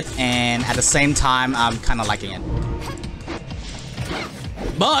intimidated, and at the same time, I'm kind of liking it.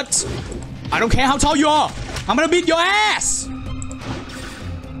 But I don't care how tall you are. I'm gonna beat your ass.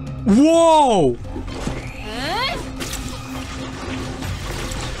 Whoa!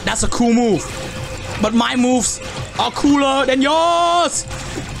 That's a cool move. But my moves are cooler than yours.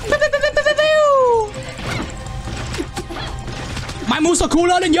 My moves are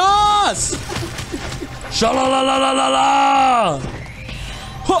cooler than yours. Sha-la-la-la-la-la-la.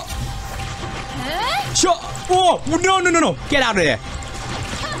 Huh. Oh, no, no, no, no. Get out of there.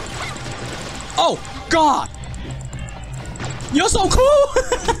 Oh, God. You're so cool.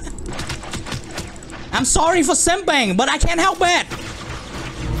 I'm sorry for simping, but I can't help it.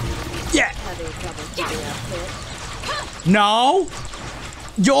 Yeah. No.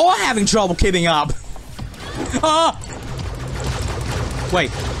 You're having trouble keeping up. Wait.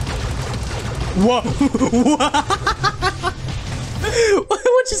 Whoa.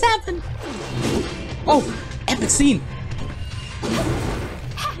 What just happened? Oh, epic scene.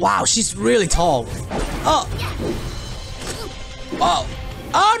 Wow, she's really tall. Oh. Oh.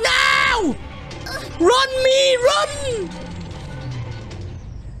 Oh no! Run me, run!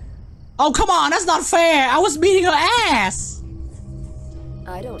 Oh, come on, that's not fair. I was beating her ass.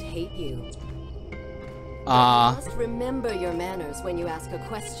 I don't hate you. You Uh, must remember your manners when you ask a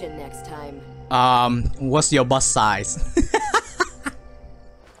question next time. What's your bust size?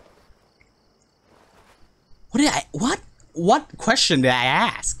 What question did I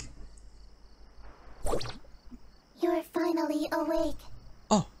ask? You're finally awake.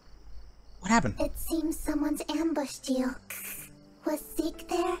 Oh, what happened? It seems someone's ambushed you. Was Zeke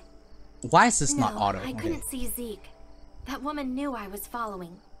there? Why is this not No, auto? I Okay. couldn't see Zeke. That woman knew I was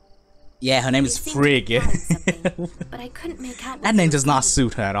following. Yeah, her name is She seemed to be Frigg. plotting something, but I couldn't make out what That name she does was not saying.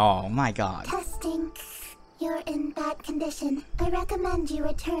 suit her at all. My God. Testing. You're in bad condition. I recommend you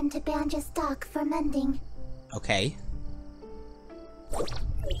return to Banja's dock for mending. Okay.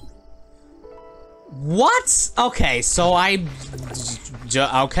 What? Okay, so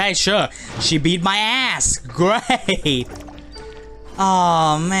okay, sure. She beat my ass. Great.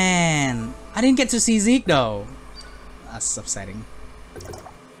 Oh man, I didn't get to see Zeke though. That's upsetting.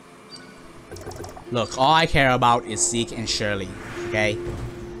 Look, all I care about is Zeke and Shirley. Okay.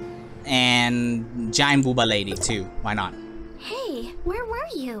 And giant booba lady too. Why not? Hey, where were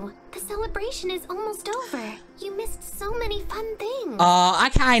you? The celebration is almost over. You missed so many fun things. I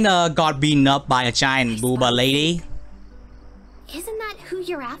kinda got beaten up by a giant booba lady. Isn't that who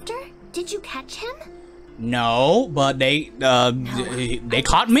you're after? Did you catch him? No, but they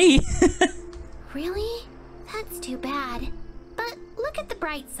caught me. Really? That's too bad. But look at the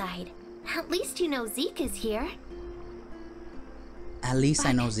bright side. At least you know Zeke is here. At least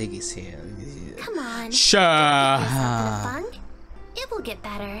I know Zeke is here. Come on. Sure. Yourself in a funk. It will get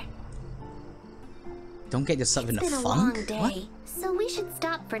better. Don't get yourself in a It's been a funk. long day, What? so we should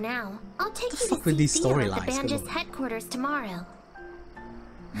stop for now. I'll take you fuck to with see these Theo at the storylines? Good Banjas lord. headquarters tomorrow.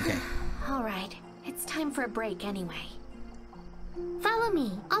 Okay. All right, it's time for a break anyway. Follow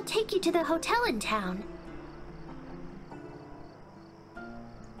me. I'll take you to the hotel in town.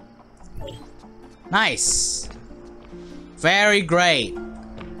 Nice. Very great.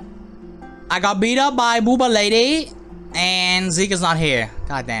 I got beat up by Booba Lady, and Zeke is not here.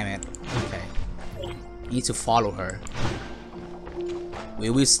 God damn it. Okay. Need to follow her. We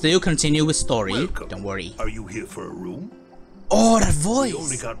will still continue with story. Welcome. Don't worry. Are you here for a room? Oh, that We only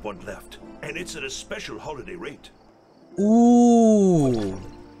voice. got one left, and it's at a special holiday rate. Ooh.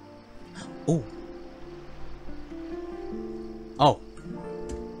 Ooh. Oh.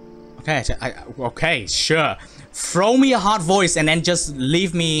 Okay, okay, sure. Throw me a hot voice and then just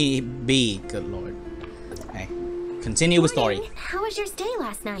leave me be. Good lord. Okay. Continue with story. Morning. How was your stay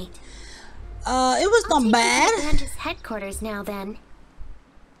last night? It was I'll not take bad. you to the Banjas headquarters now then.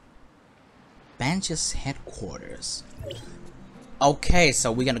 Banjas headquarters. Okay,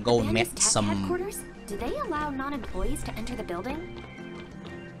 so we're gonna go Banjas meet Tech some. headquarters? Do they allow non-employees to enter the building?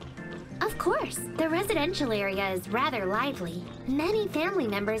 Of course. The residential area is rather lively. Many family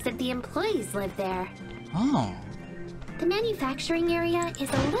members of the employees live there. Oh. The manufacturing area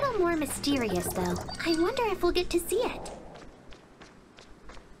is a little more mysterious, though. I wonder if we'll get to see it.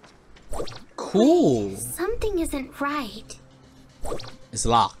 Cool. Something isn't right. It's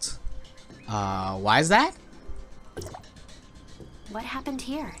locked. Why is that? What happened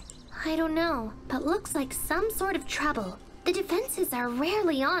here? I don't know, but looks like some sort of trouble. The defenses are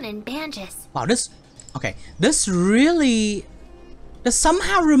rarely on in Banjas. Wow, this. Okay, this really. This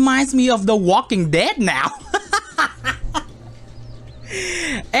somehow reminds me of The Walking Dead now.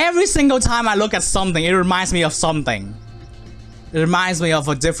 Every single time I look at something, it reminds me of something. It reminds me of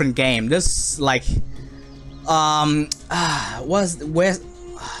a different game. This like, where's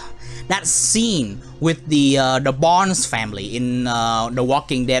that scene with the Barnes family in The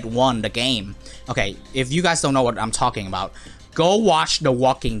Walking Dead 1, the game. Okay, if you guys don't know what I'm talking about, go watch The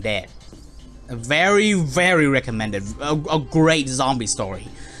Walking Dead. Very, very recommended. A great zombie story.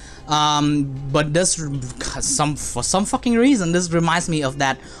 But this, for some fucking reason, this reminds me of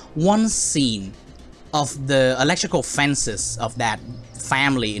that one scene of the electrical fences of that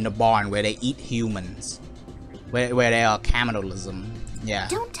family in the barn where they eat humans, where they are cannibalism. Yeah.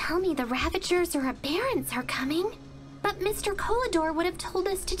 Don't tell me the Ravagers or Aberrants are coming. But Mr. Kolador would have told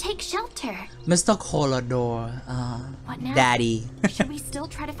us to take shelter. Mr. Kolador, What now? Daddy. Should we still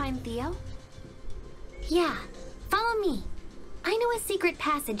try to find Theo? Yeah, follow me. I know a secret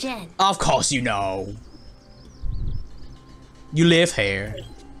passage in. Of course you know. You live here.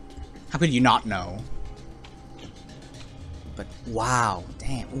 How could you not know? But wow,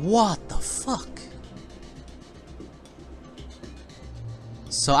 damn, what the fuck?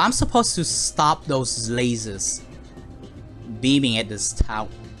 So I'm supposed to stop those lasers beaming at this tower.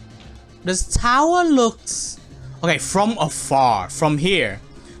 This tower looks... Okay, from afar, from here,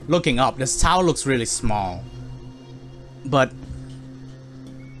 looking up, this tower looks really small. But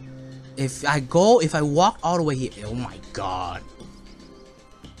if I walk all the way here, oh my god.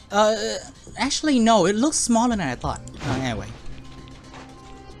 Actually no, it looks smaller than I thought. Anyway.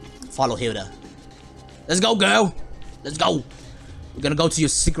 Follow Hilda. Let's go, girl! Let's go! We're gonna go to your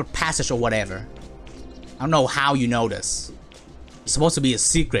secret passage or whatever. I don't know how you know this. It's supposed to be a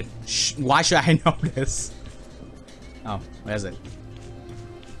secret. Why should I know this? Oh, where is it?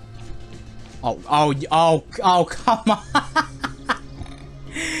 Oh, come on.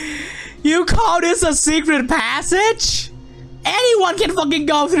 You call this a secret passage? Anyone can fucking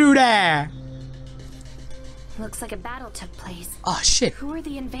go through there. Looks like a battle took place. Oh, shit. Who are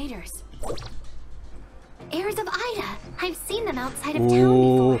the invaders? Heirs of Ida. I've seen them outside of town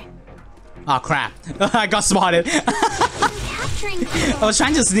before. Oh, crap. I got spotted. I'm capturing people. I was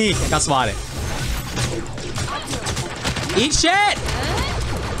trying to sneak. I got spotted. Eat shit!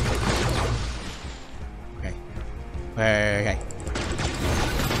 Okay. Okay.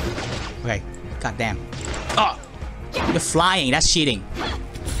 Okay. God damn. Oh! You're flying. That's cheating.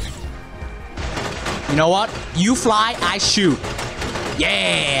 You know what? You fly, I shoot.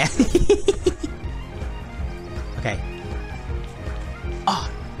 Yeah! Okay. Oh!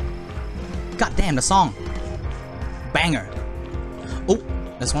 God damn, the song. Banger. Oh,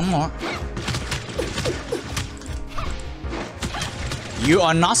 there's one more. You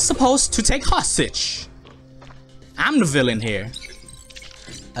are not supposed to take hostage. I'm the villain here.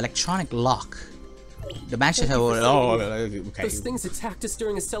 Electronic lock. The Banshee have... Oh, okay. Those things attacked us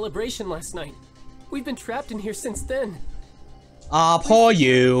during a celebration last night. We've been trapped in here since then. Ah, poor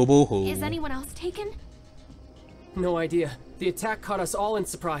you. Boo-hoo. Is anyone else taken? No idea. The attack caught us all in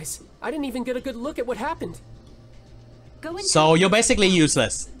surprise. I didn't even get a good look at what happened. Go and So you're basically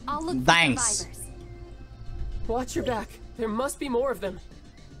useless. I'll look for Thanks. survivors. Watch your back. There must be more of them.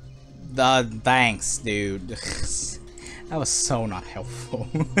 Thanks, dude. That was so not helpful.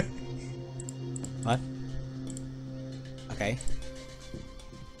 What? Okay.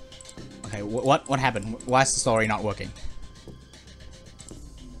 Okay, what happened? Why is the story not working?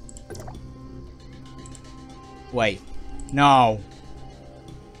 Wait. No.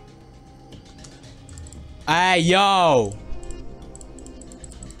 Hey, yo!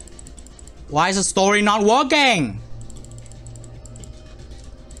 Why is the story not working?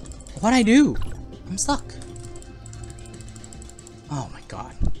 What'd I do? I'm stuck. Oh my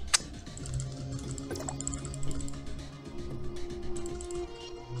god.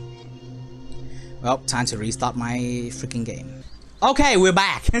 Well, time to restart my freaking game. Okay, we're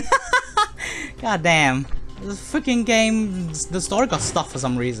back. God damn. The freaking game, the story got stuck for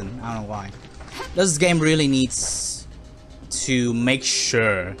some reason. I don't know why. This game really needs to make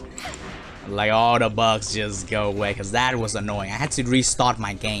sure like all the bugs just go away, because that was annoying. I had to restart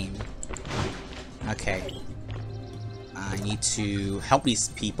my game. Okay. I need to help these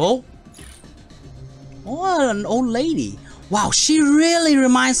people. Oh, an old lady. Wow, she really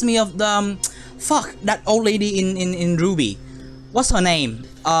reminds me of the fuck, that old lady in Ruby. What's her name?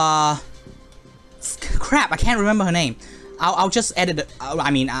 Crap, I can't remember her name. I'll just edit the,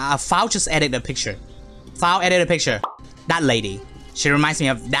 File just edit the picture. File edit the picture. That lady. She reminds me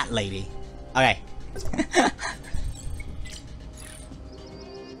of that lady. Okay.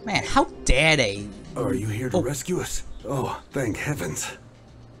 Man, how dare they? Are you here to rescue us? Oh, thank heavens.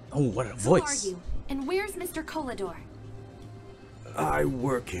 Oh, what a Who voice. are you? And where's Mr. Kolador? I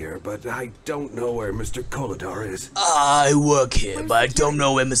work here, but I don't know where Mr. Kolador is. I work here, Where's but I the don't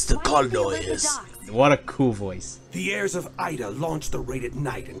know where Why Mr. aren't they Kolador at the is. docks? What a cool voice. The heirs of Ida launched the raid at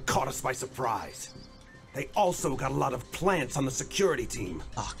night and caught us by surprise. They also got a lot of plants on the security team.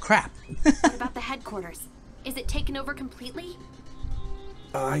 Oh, crap. What about the headquarters? Is it taken over completely?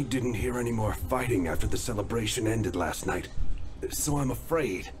 I didn't hear any more fighting after the celebration ended last night, so I'm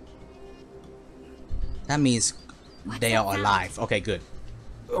afraid. That means they that are sound? alive. Okay, good.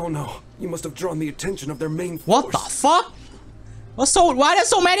 Oh no, you must have drawn the attention of their main force. What the fuck? Why are there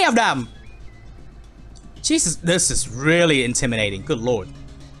so many of them? Jesus, this is really intimidating. Good lord.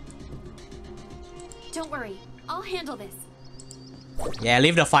 Don't worry, I'll handle this. Yeah,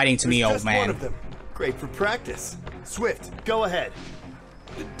 leave the fighting to me, old Just one man. of them. Great for practice. Swift, go ahead.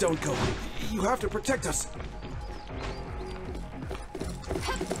 Don't go. You have to protect us.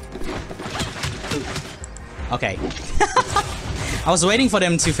 Okay. I was waiting for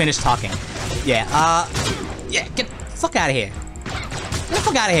them to finish talking. Yeah, yeah, get the fuck out of here. Get the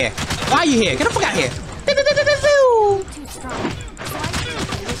fuck out of here. Why are you here? Get the fuck out of here. Too strong.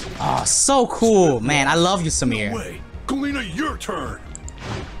 Oh, so cool. Man, I love you, Samir. Wait, Kalina, your turn.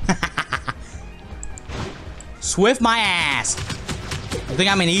 Swift my ass. You think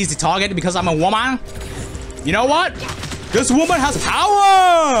I'm an easy target because I'm a woman? You know what? This woman has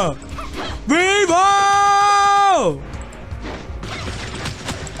power! Vivo!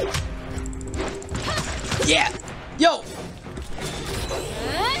 Yeah! Yo!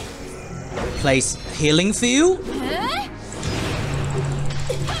 Place healing field.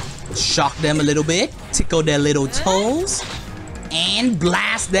 Shock them a little bit. Tickle their little toes. And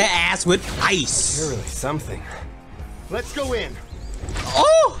blast their ass with ice. You're really something. Let's go in.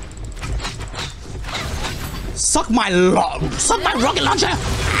 Oh! Suck my rocket launcher!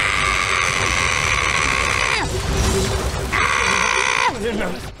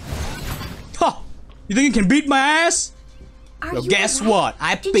 Huh. You think you can beat my ass? Well, guess what?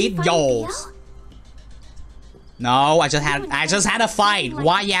 I beat yours. No, I just had a fight.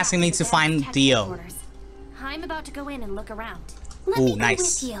 Why are you asking me to find Dio? I'm about to go in and look around. Ooh,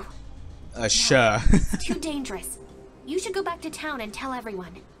 nice. With you. Sure. It's too dangerous. You should go back to town and tell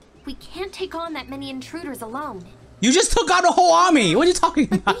everyone. We can't take on that many intruders alone. You just took out a whole army. What are you talking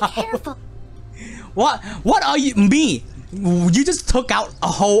about? Be careful. What are you? Me? You just took out a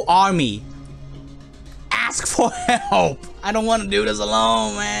whole army. Ask for help. I don't want to do this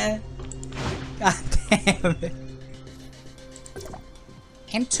alone, man. God damn it.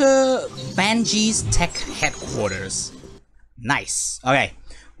 Enter Banji's tech headquarters. Nice. Okay,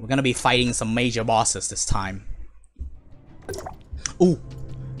 we're gonna be fighting some major bosses this time. Ooh,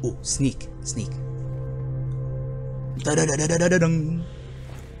 ooh, sneak. Da-da-da-da-da-da-dung.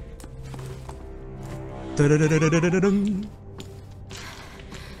 Da-da-da-da-da-da-dung.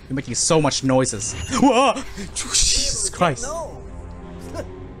 You're making so much noises. Whoa! Jesus Christ. No.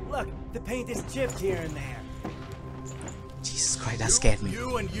 Look, the paint is chipped here and there. Jesus Christ, that scared me.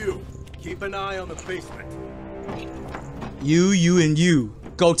 You and you. Keep an eye on the basement. You and you.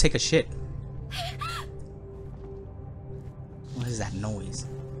 Go take a shit. What is that noise?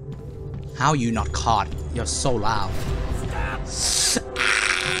 How are you not caught? You're so loud.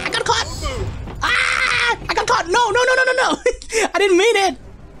 I got caught! I got caught! No! I didn't mean it!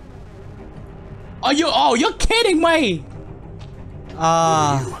 You're kidding me!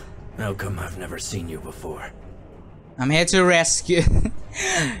 How come I've never seen you before? I'm here to rescue.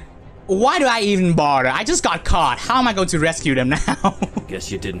 Why do I even bother? I just got caught. How am I going to rescue them now?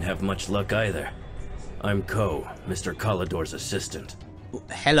 Guess you didn't have much luck either. I'm Ko, Mr. Kolador's assistant.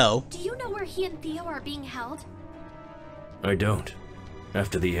 Hello. Do you know where he and Theo are being held? I don't.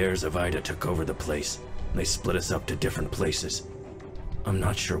 After the heirs of Ida took over the place, they split us up to different places. I'm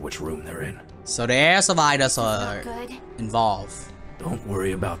not sure which room they're in. So the heirs of Ida are involved. Don't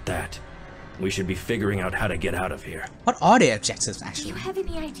worry about that. We should be figuring out how to get out of here. What are the objectives, actually? Do you have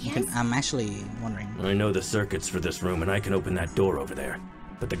any ideas? I'm actually wondering. I know the circuits for this room, and I can open that door over there.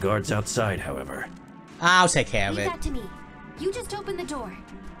 But the guards outside, however... I'll take care of it. Leave that to me. You just open the door.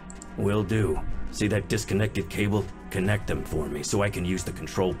 Will do. See that disconnected cable? Connect them for me so I can use the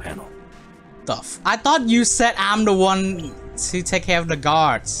control panel. I thought you said I'm the one to take care of the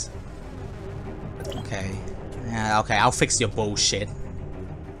guards. Okay. Yeah, okay, I'll fix your bullshit.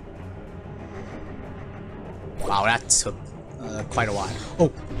 Wow, that took quite a while.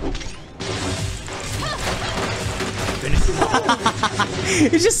 Oh.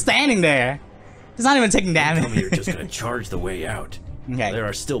 He's just standing there. He's not even taking damage. Tell me you're just gonna charge the way out. Okay. There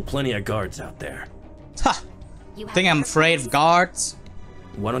are still plenty of guards out there. Ha! Think I'm afraid of guards?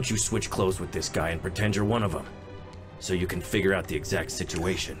 Why don't you switch clothes with this guy and pretend you're one of them? So you can figure out the exact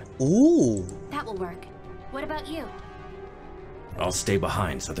situation. Ooh. That will work. What about you? I'll stay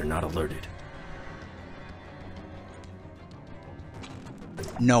behind so they're not alerted.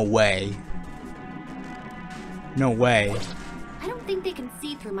 No way. No way. I don't think they can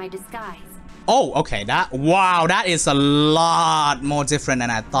see through my disguise. Oh, okay. Wow, that is a lot more different than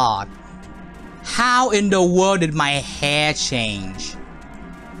I thought. How in the world did my hair change?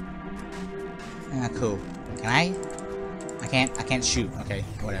 Ah, cool. Can I? I can't shoot. Okay,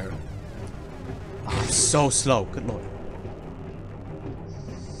 whatever. Oh, I'm so slow. Good lord.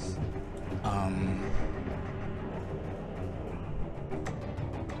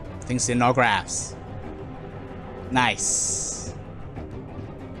 Things in our graphs. Nice.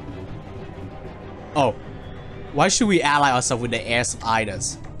 Oh. Why should we ally ourselves with the heirs of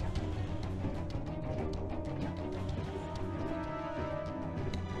Idas?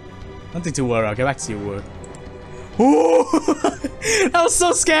 Nothing to worry. I'll get back to your word. Ooh! That was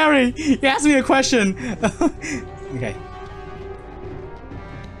so scary! You asked me a question! Okay.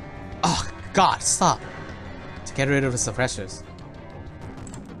 Oh, God, stop. To get rid of the suppressors.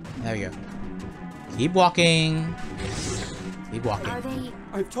 There we go. Keep walking. Keep walking. Are they...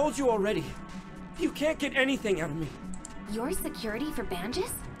 I've told you already. You can't get anything out of me. Your security for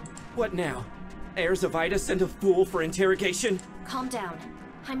Banjus? What now? Heirs of Ida send a fool for interrogation? Calm down.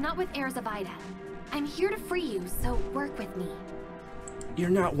 I'm not with Heirs of Ida. I'm here to free you, so work with me. You're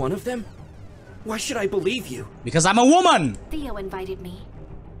not one of them? Why should I believe you? Because I'm a woman! Theo invited me.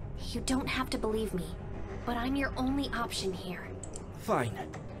 You don't have to believe me, but I'm your only option here. Fine.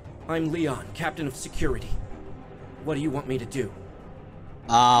 I'm Leon, Captain of Security. What do you want me to do?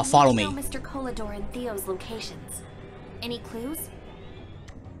 Follow me. I know Mr. Kolador and Theo's locations. Any clues?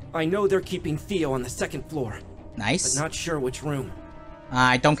 I know they're keeping Theo on the second floor. Nice. But not sure which room.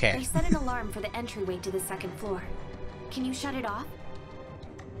 I don't care. They set an alarm for the entryway to the second floor. Can you shut it off?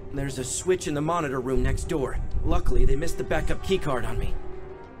 There's a switch in the monitor room next door. Luckily, they missed the backup keycard on me.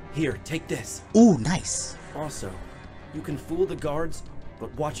 Here, take this. Ooh, nice. Also, you can fool the guards,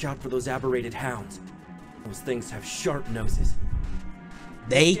 but watch out for those aberrated hounds. Those things have sharp noses.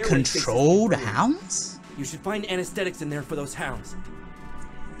 They control the hounds? You should find anesthetics in there for those hounds.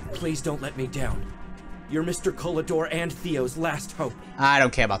 Please don't let me down. You're Mr. Kolador and Theo's last hope. I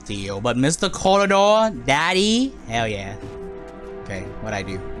don't care about Theo, but Mr. Kolador, Daddy, hell yeah. Okay, what'd I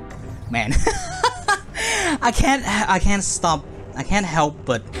do? Man. I can't stop. I can't help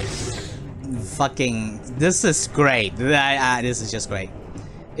but fucking, this is great. This is just great.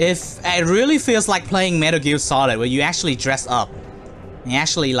 If it really feels like playing Metal Gear Solid, where you actually dress up and you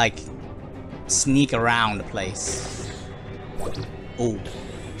actually like sneak around the place. Ooh.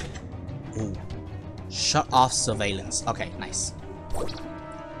 Ooh. Shut off surveillance. Okay, nice.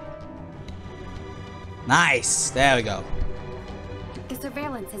 Nice! There we go. The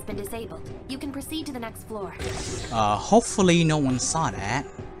surveillance has been disabled. You can proceed to the next floor. Hopefully no one saw that.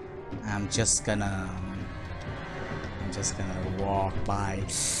 I'm just gonna I'm just gonna walk by.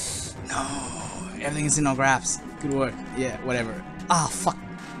 No, everything is in on grabs. Good work. Yeah, whatever. Ah, fuck.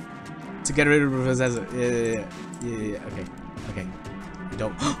 To get rid of the possessor. Yeah. Okay.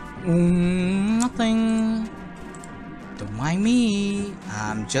 Don't. Nothing. Don't mind me.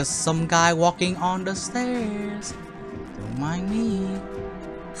 I'm just some guy walking on the stairs. Don't mind me.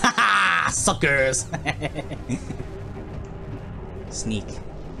 Haha, suckers. Sneak.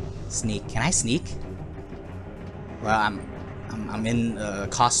 Can I sneak? Well, I'm in a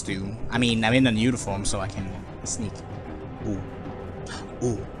costume. I mean, I'm in a uniform, so I can sneak.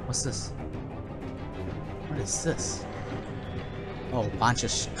 Ooh, what's this? What is this? Oh, bunch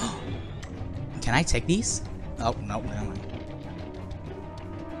of Can I take these? Oh, no, never mind.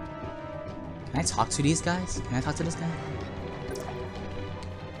 Can I talk to these guys? Can I talk to this guy?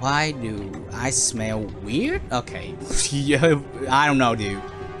 Why do I smell weird? Okay. I don't know, dude.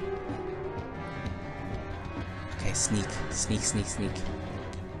 Okay, sneak.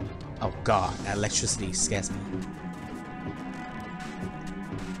 Oh god, that electricity scares me.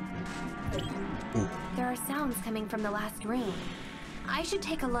 Ooh. There are sounds coming from the last room. I should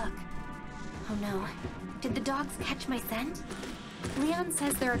take a look. Oh no. Did the dogs catch my scent? Leon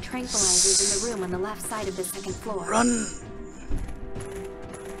says there are tranquilizers in the room on the left side of the second floor. Run!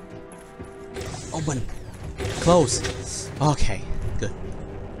 Open. Close. Okay, good.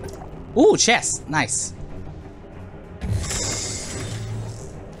 Ooh, chest. Nice.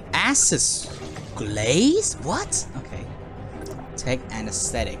 Acid glaze? What? Okay. Take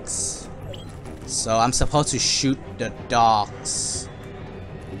anesthetics. So I'm supposed to shoot the dogs.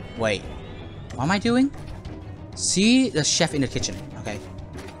 Wait. What am I doing? See the chef in the kitchen. Okay.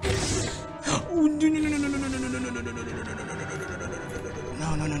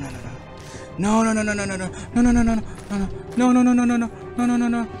 No.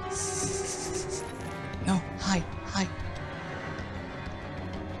 No, hide.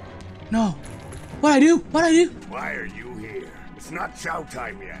 No. What'd I do? Why are you here? It's not chow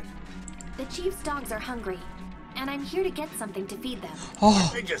time yet. The chief's dogs are hungry, and I'm here to get something to feed them.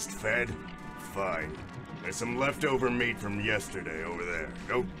 Oh. They just fed? Fine. There's some leftover meat from yesterday over there.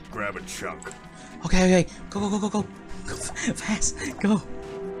 Go grab a chunk. Okay. Go. Go fast. Go.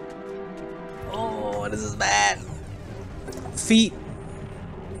 Oh, this is bad. Feed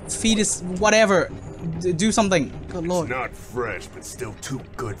is whatever. Do something. Good lord. It's not fresh, but still too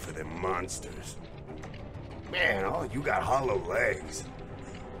good for them monsters. Man, all you got hollow legs.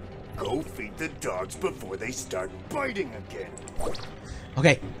 Go feed the dogs before they start biting again.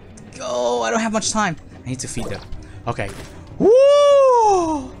 Okay. Go. I don't have much time. I need to feed them. Okay.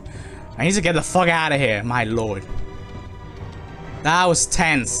 Woo! I need to get the fuck out of here. My lord. That was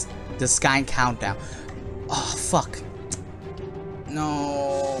tense. The sky countdown. Oh, fuck.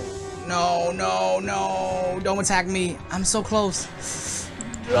 No. Don't attack me. I'm so close.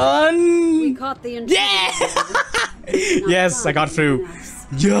 Run. We caught the intruder. Yeah! Yes, I got through.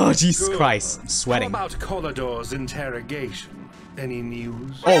 Yo, Jesus Christ. I'm sweating. How about Kolador's interrogation? Any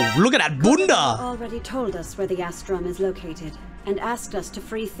news? Oh, look at that bunda! Already told us where the Astrum is located and asked us to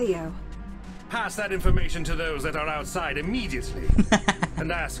free Theo. Pass that information to those that are outside immediately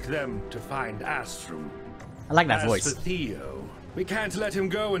and ask them to find Astrum. I like that voice. As for Theo, we can't let him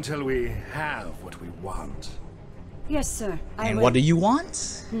go until we have what we want. Yes, sir. And what do you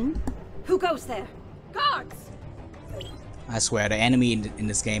want? Who goes there? Guards! I swear, the enemy in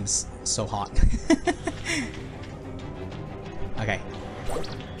this game is so hot. Okay.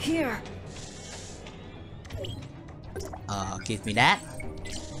 Here. Give me that.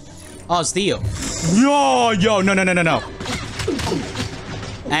 Oh, it's Theo. Yo, no.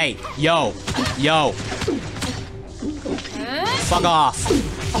 Hey, yo. Fuck off.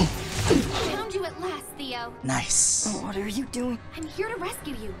 Found you at last, Theo. Nice. What are you doing? I'm here to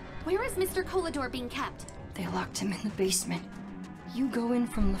rescue you. Where is Mr. Kolador being kept? They locked him in the basement. You go in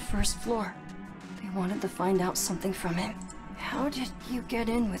from the first floor. They wanted to find out something from him. How did you get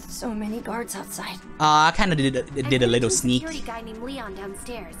in with so many guards outside? I kind of did a little sneak. I met a security guy named Leon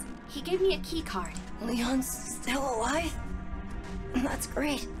downstairs. He gave me a key card. Leon's still alive? That's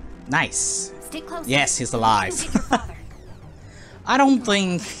great. Nice. Stick close. Yes, he's alive. I don't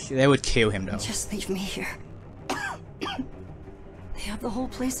think they would kill him though. Just leave me here. They have the whole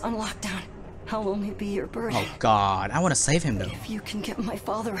place on lockdown. I'll only be your burden. Oh god, I want to save him though. If you can get my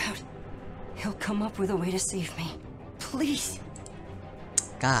father out, he'll come up with a way to save me. Please.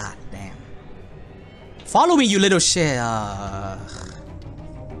 God damn. Follow me, you little shit.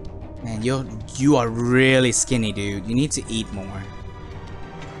 Man, you are really skinny, dude. You need to eat more.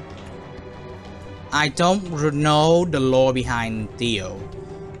 I don't know the lore behind Theo,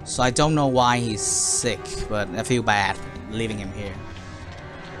 So I don't know why he's sick, but I feel bad leaving him here.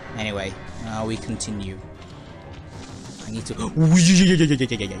 Anyway, we continue. I need to.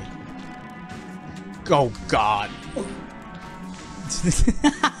 Oh God!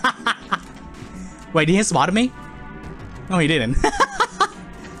 Wait, did he spot me? No, he didn't.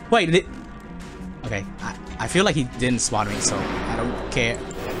 Wait, did... Okay, I feel like he didn't spot me, so I don't care.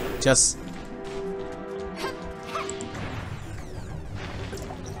 Just...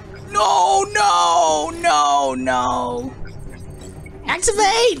 No, no, no, no!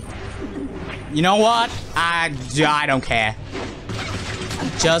 Activate! You know what? I don't care.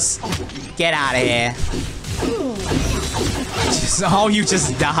 Just get out of here. Oh, you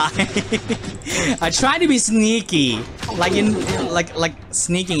just die. I try to be sneaky, like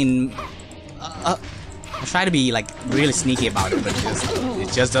sneaking in. I try to be like really sneaky about it, but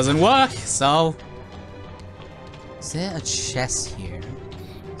it just doesn't work. So, is there a chest here?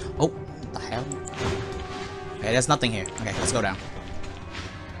 Oh, what the hell? Okay, there's nothing here. Okay, let's go down.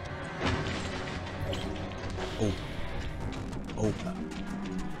 Oh.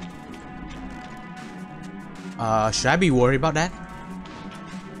 Should I be worried about that?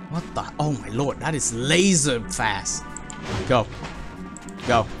 What the? Oh my lord, that is laser fast. Go.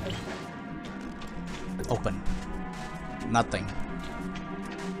 Go. Open. Nothing.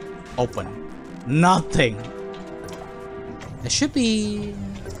 Open. Nothing. There should be...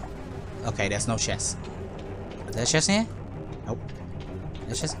 Okay, there's no chest. Is there a chest in here? Nope.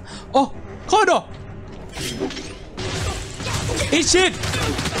 There's chest. Oh! Kolador! Eat shit!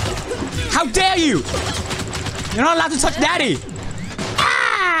 How dare you! You're not allowed to touch Daddy!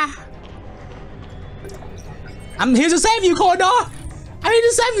 Ah! I'm here to save you, Kolador! I'm here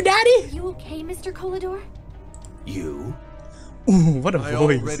to save you, Daddy! You okay, Mr. Kolador? You? Ooh, what a voice. I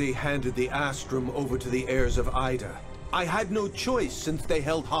already handed the Astrum over to the heirs of Ida. I had no choice since they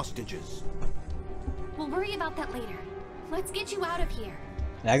held hostages. We'll worry about that later. Let's get you out of here.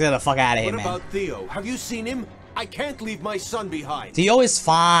 Let's get the fuck out of here, man. What about Theo? Have you seen him? I can't leave my son behind. Theo is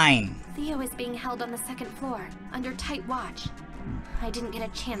fine. Theo is being held on the second floor, under tight watch. I didn't get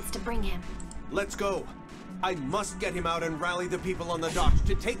a chance to bring him. Let's go. I must get him out and rally the people on the docks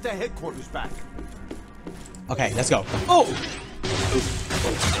to take the headquarters back. Okay, let's go. Oh!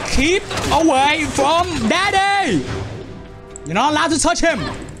 Keep away from Daddy! You're not allowed to touch him!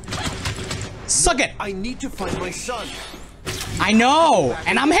 Suck it! I need to find my son. I know!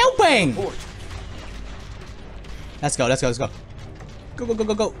 And I'm helping! Let's go, let's go, let's go. Go, go, go,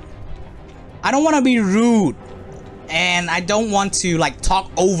 go, go. I don't want to be rude. And I don't want to, like, talk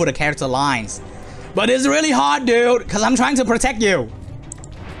over the character lines. But it's really hard, dude, because I'm trying to protect you.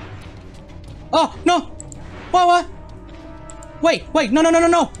 Oh, no! What? Wait, no, no, no, no,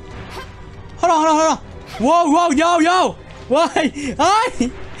 no! Hold on, hold on, hold on! Whoa, whoa, yo, yo! Why?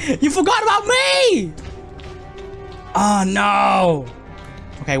 Hi! You forgot about me! Oh, no!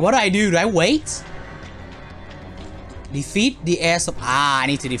 Okay, what do? Do I wait? Defeat the heirs of... Ah, I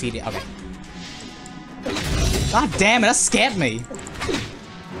need to defeat it. Okay. God damn it, that scared me.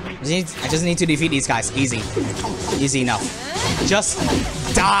 I just need to defeat these guys. Easy. Easy enough. Just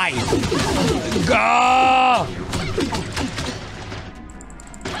die. Go!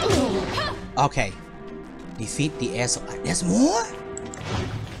 Okay. Defeat the heirs of... There's more?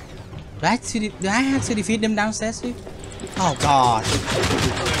 Do I have to defeat them downstairs too? Oh god.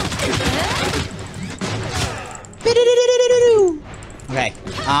 Okay,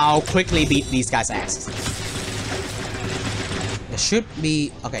 I'll quickly beat these guys' asses. There should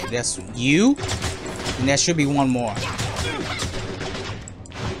be... Okay, there's you. And there should be one more.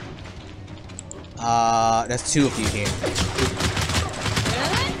 There's two of you here.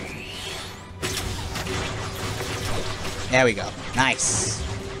 There we go. Nice.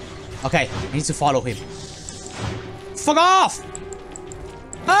 Okay, I need to follow him. Fuck off!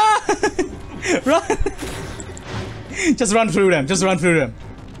 Ah! Run! Just run through them. Just run through them.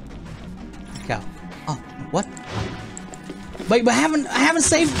 Go. Oh, what? Wait, but I haven't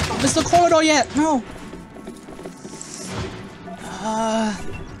saved Mr. Kolador yet. No.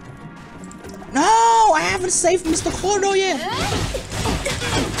 No, I haven't saved Mr. Kolador yet.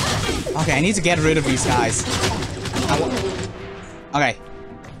 Okay, I need to get rid of these guys. Okay,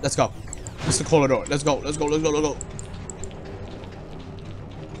 let's go. Mr. Kolador, let's go, let's go, let's go, let's go.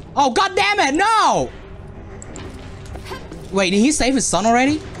 Oh, god damn it, no! Wait, did he save his son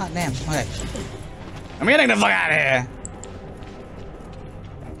already? God damn, okay. I'm getting the fuck out of here.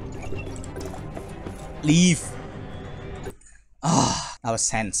 Leave. Oh, that was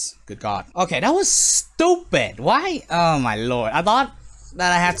tense. Good god. Okay, that was stupid. Why? Oh my lord. I thought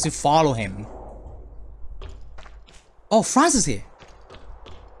that I had to follow him. Oh, Franz is here.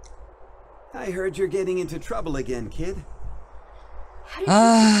 I heard you're getting into trouble again, kid.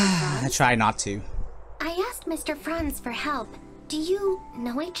 I try not to. I asked Mr. Franz for help. Do you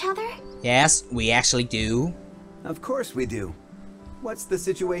know each other? Yes, we actually do. Of course we do. What's the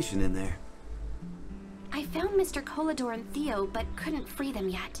situation in there? I found Mr. Kolador and Theo, but couldn't free them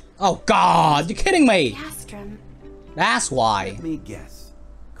yet. Oh God, you're kidding me! The Astrum. That's why. Let me guess.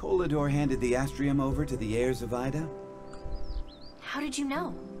 Kolador handed the Astrium over to the heirs of Ida? How did you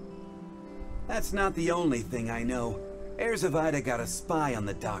know? That's not the only thing I know. Heirs of Ida got a spy on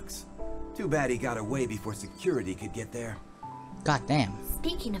the docks. Too bad he got away before security could get there. God damn.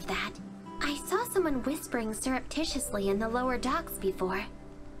 Speaking of that, I saw someone whispering surreptitiously in the lower docks before.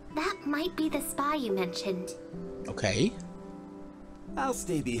 That might be the spy you mentioned. Okay. I'll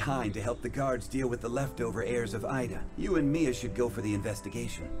stay behind to help the guards deal with the leftover heirs of Ida. You and Mia should go for the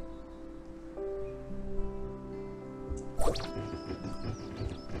investigation.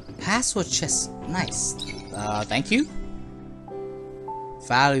 Password chest. Nice. Thank you.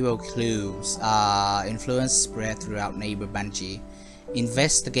 Valuable clues. Influence spread throughout neighbor Bungie.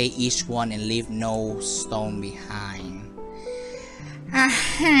 Investigate each one and leave no stone behind.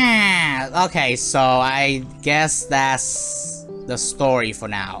 Okay, so I guess that's the story for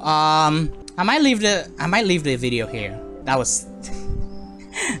now. I might leave the video here. That was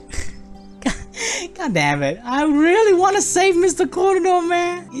God damn it. I really want to save Mr. Kolador,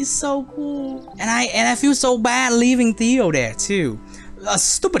 man. He's so cool. And I feel so bad leaving Theo there too. A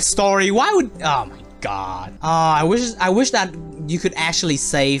stupid story. Why would oh my god. I wish that you could actually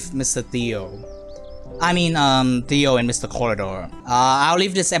save Mr. Theo. I mean, Theo and Mr. Kolador. I'll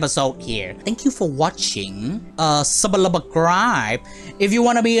leave this episode here. Thank you for watching. Subscribe. If you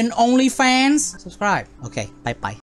want to be an OnlyFans, subscribe. Okay, bye-bye.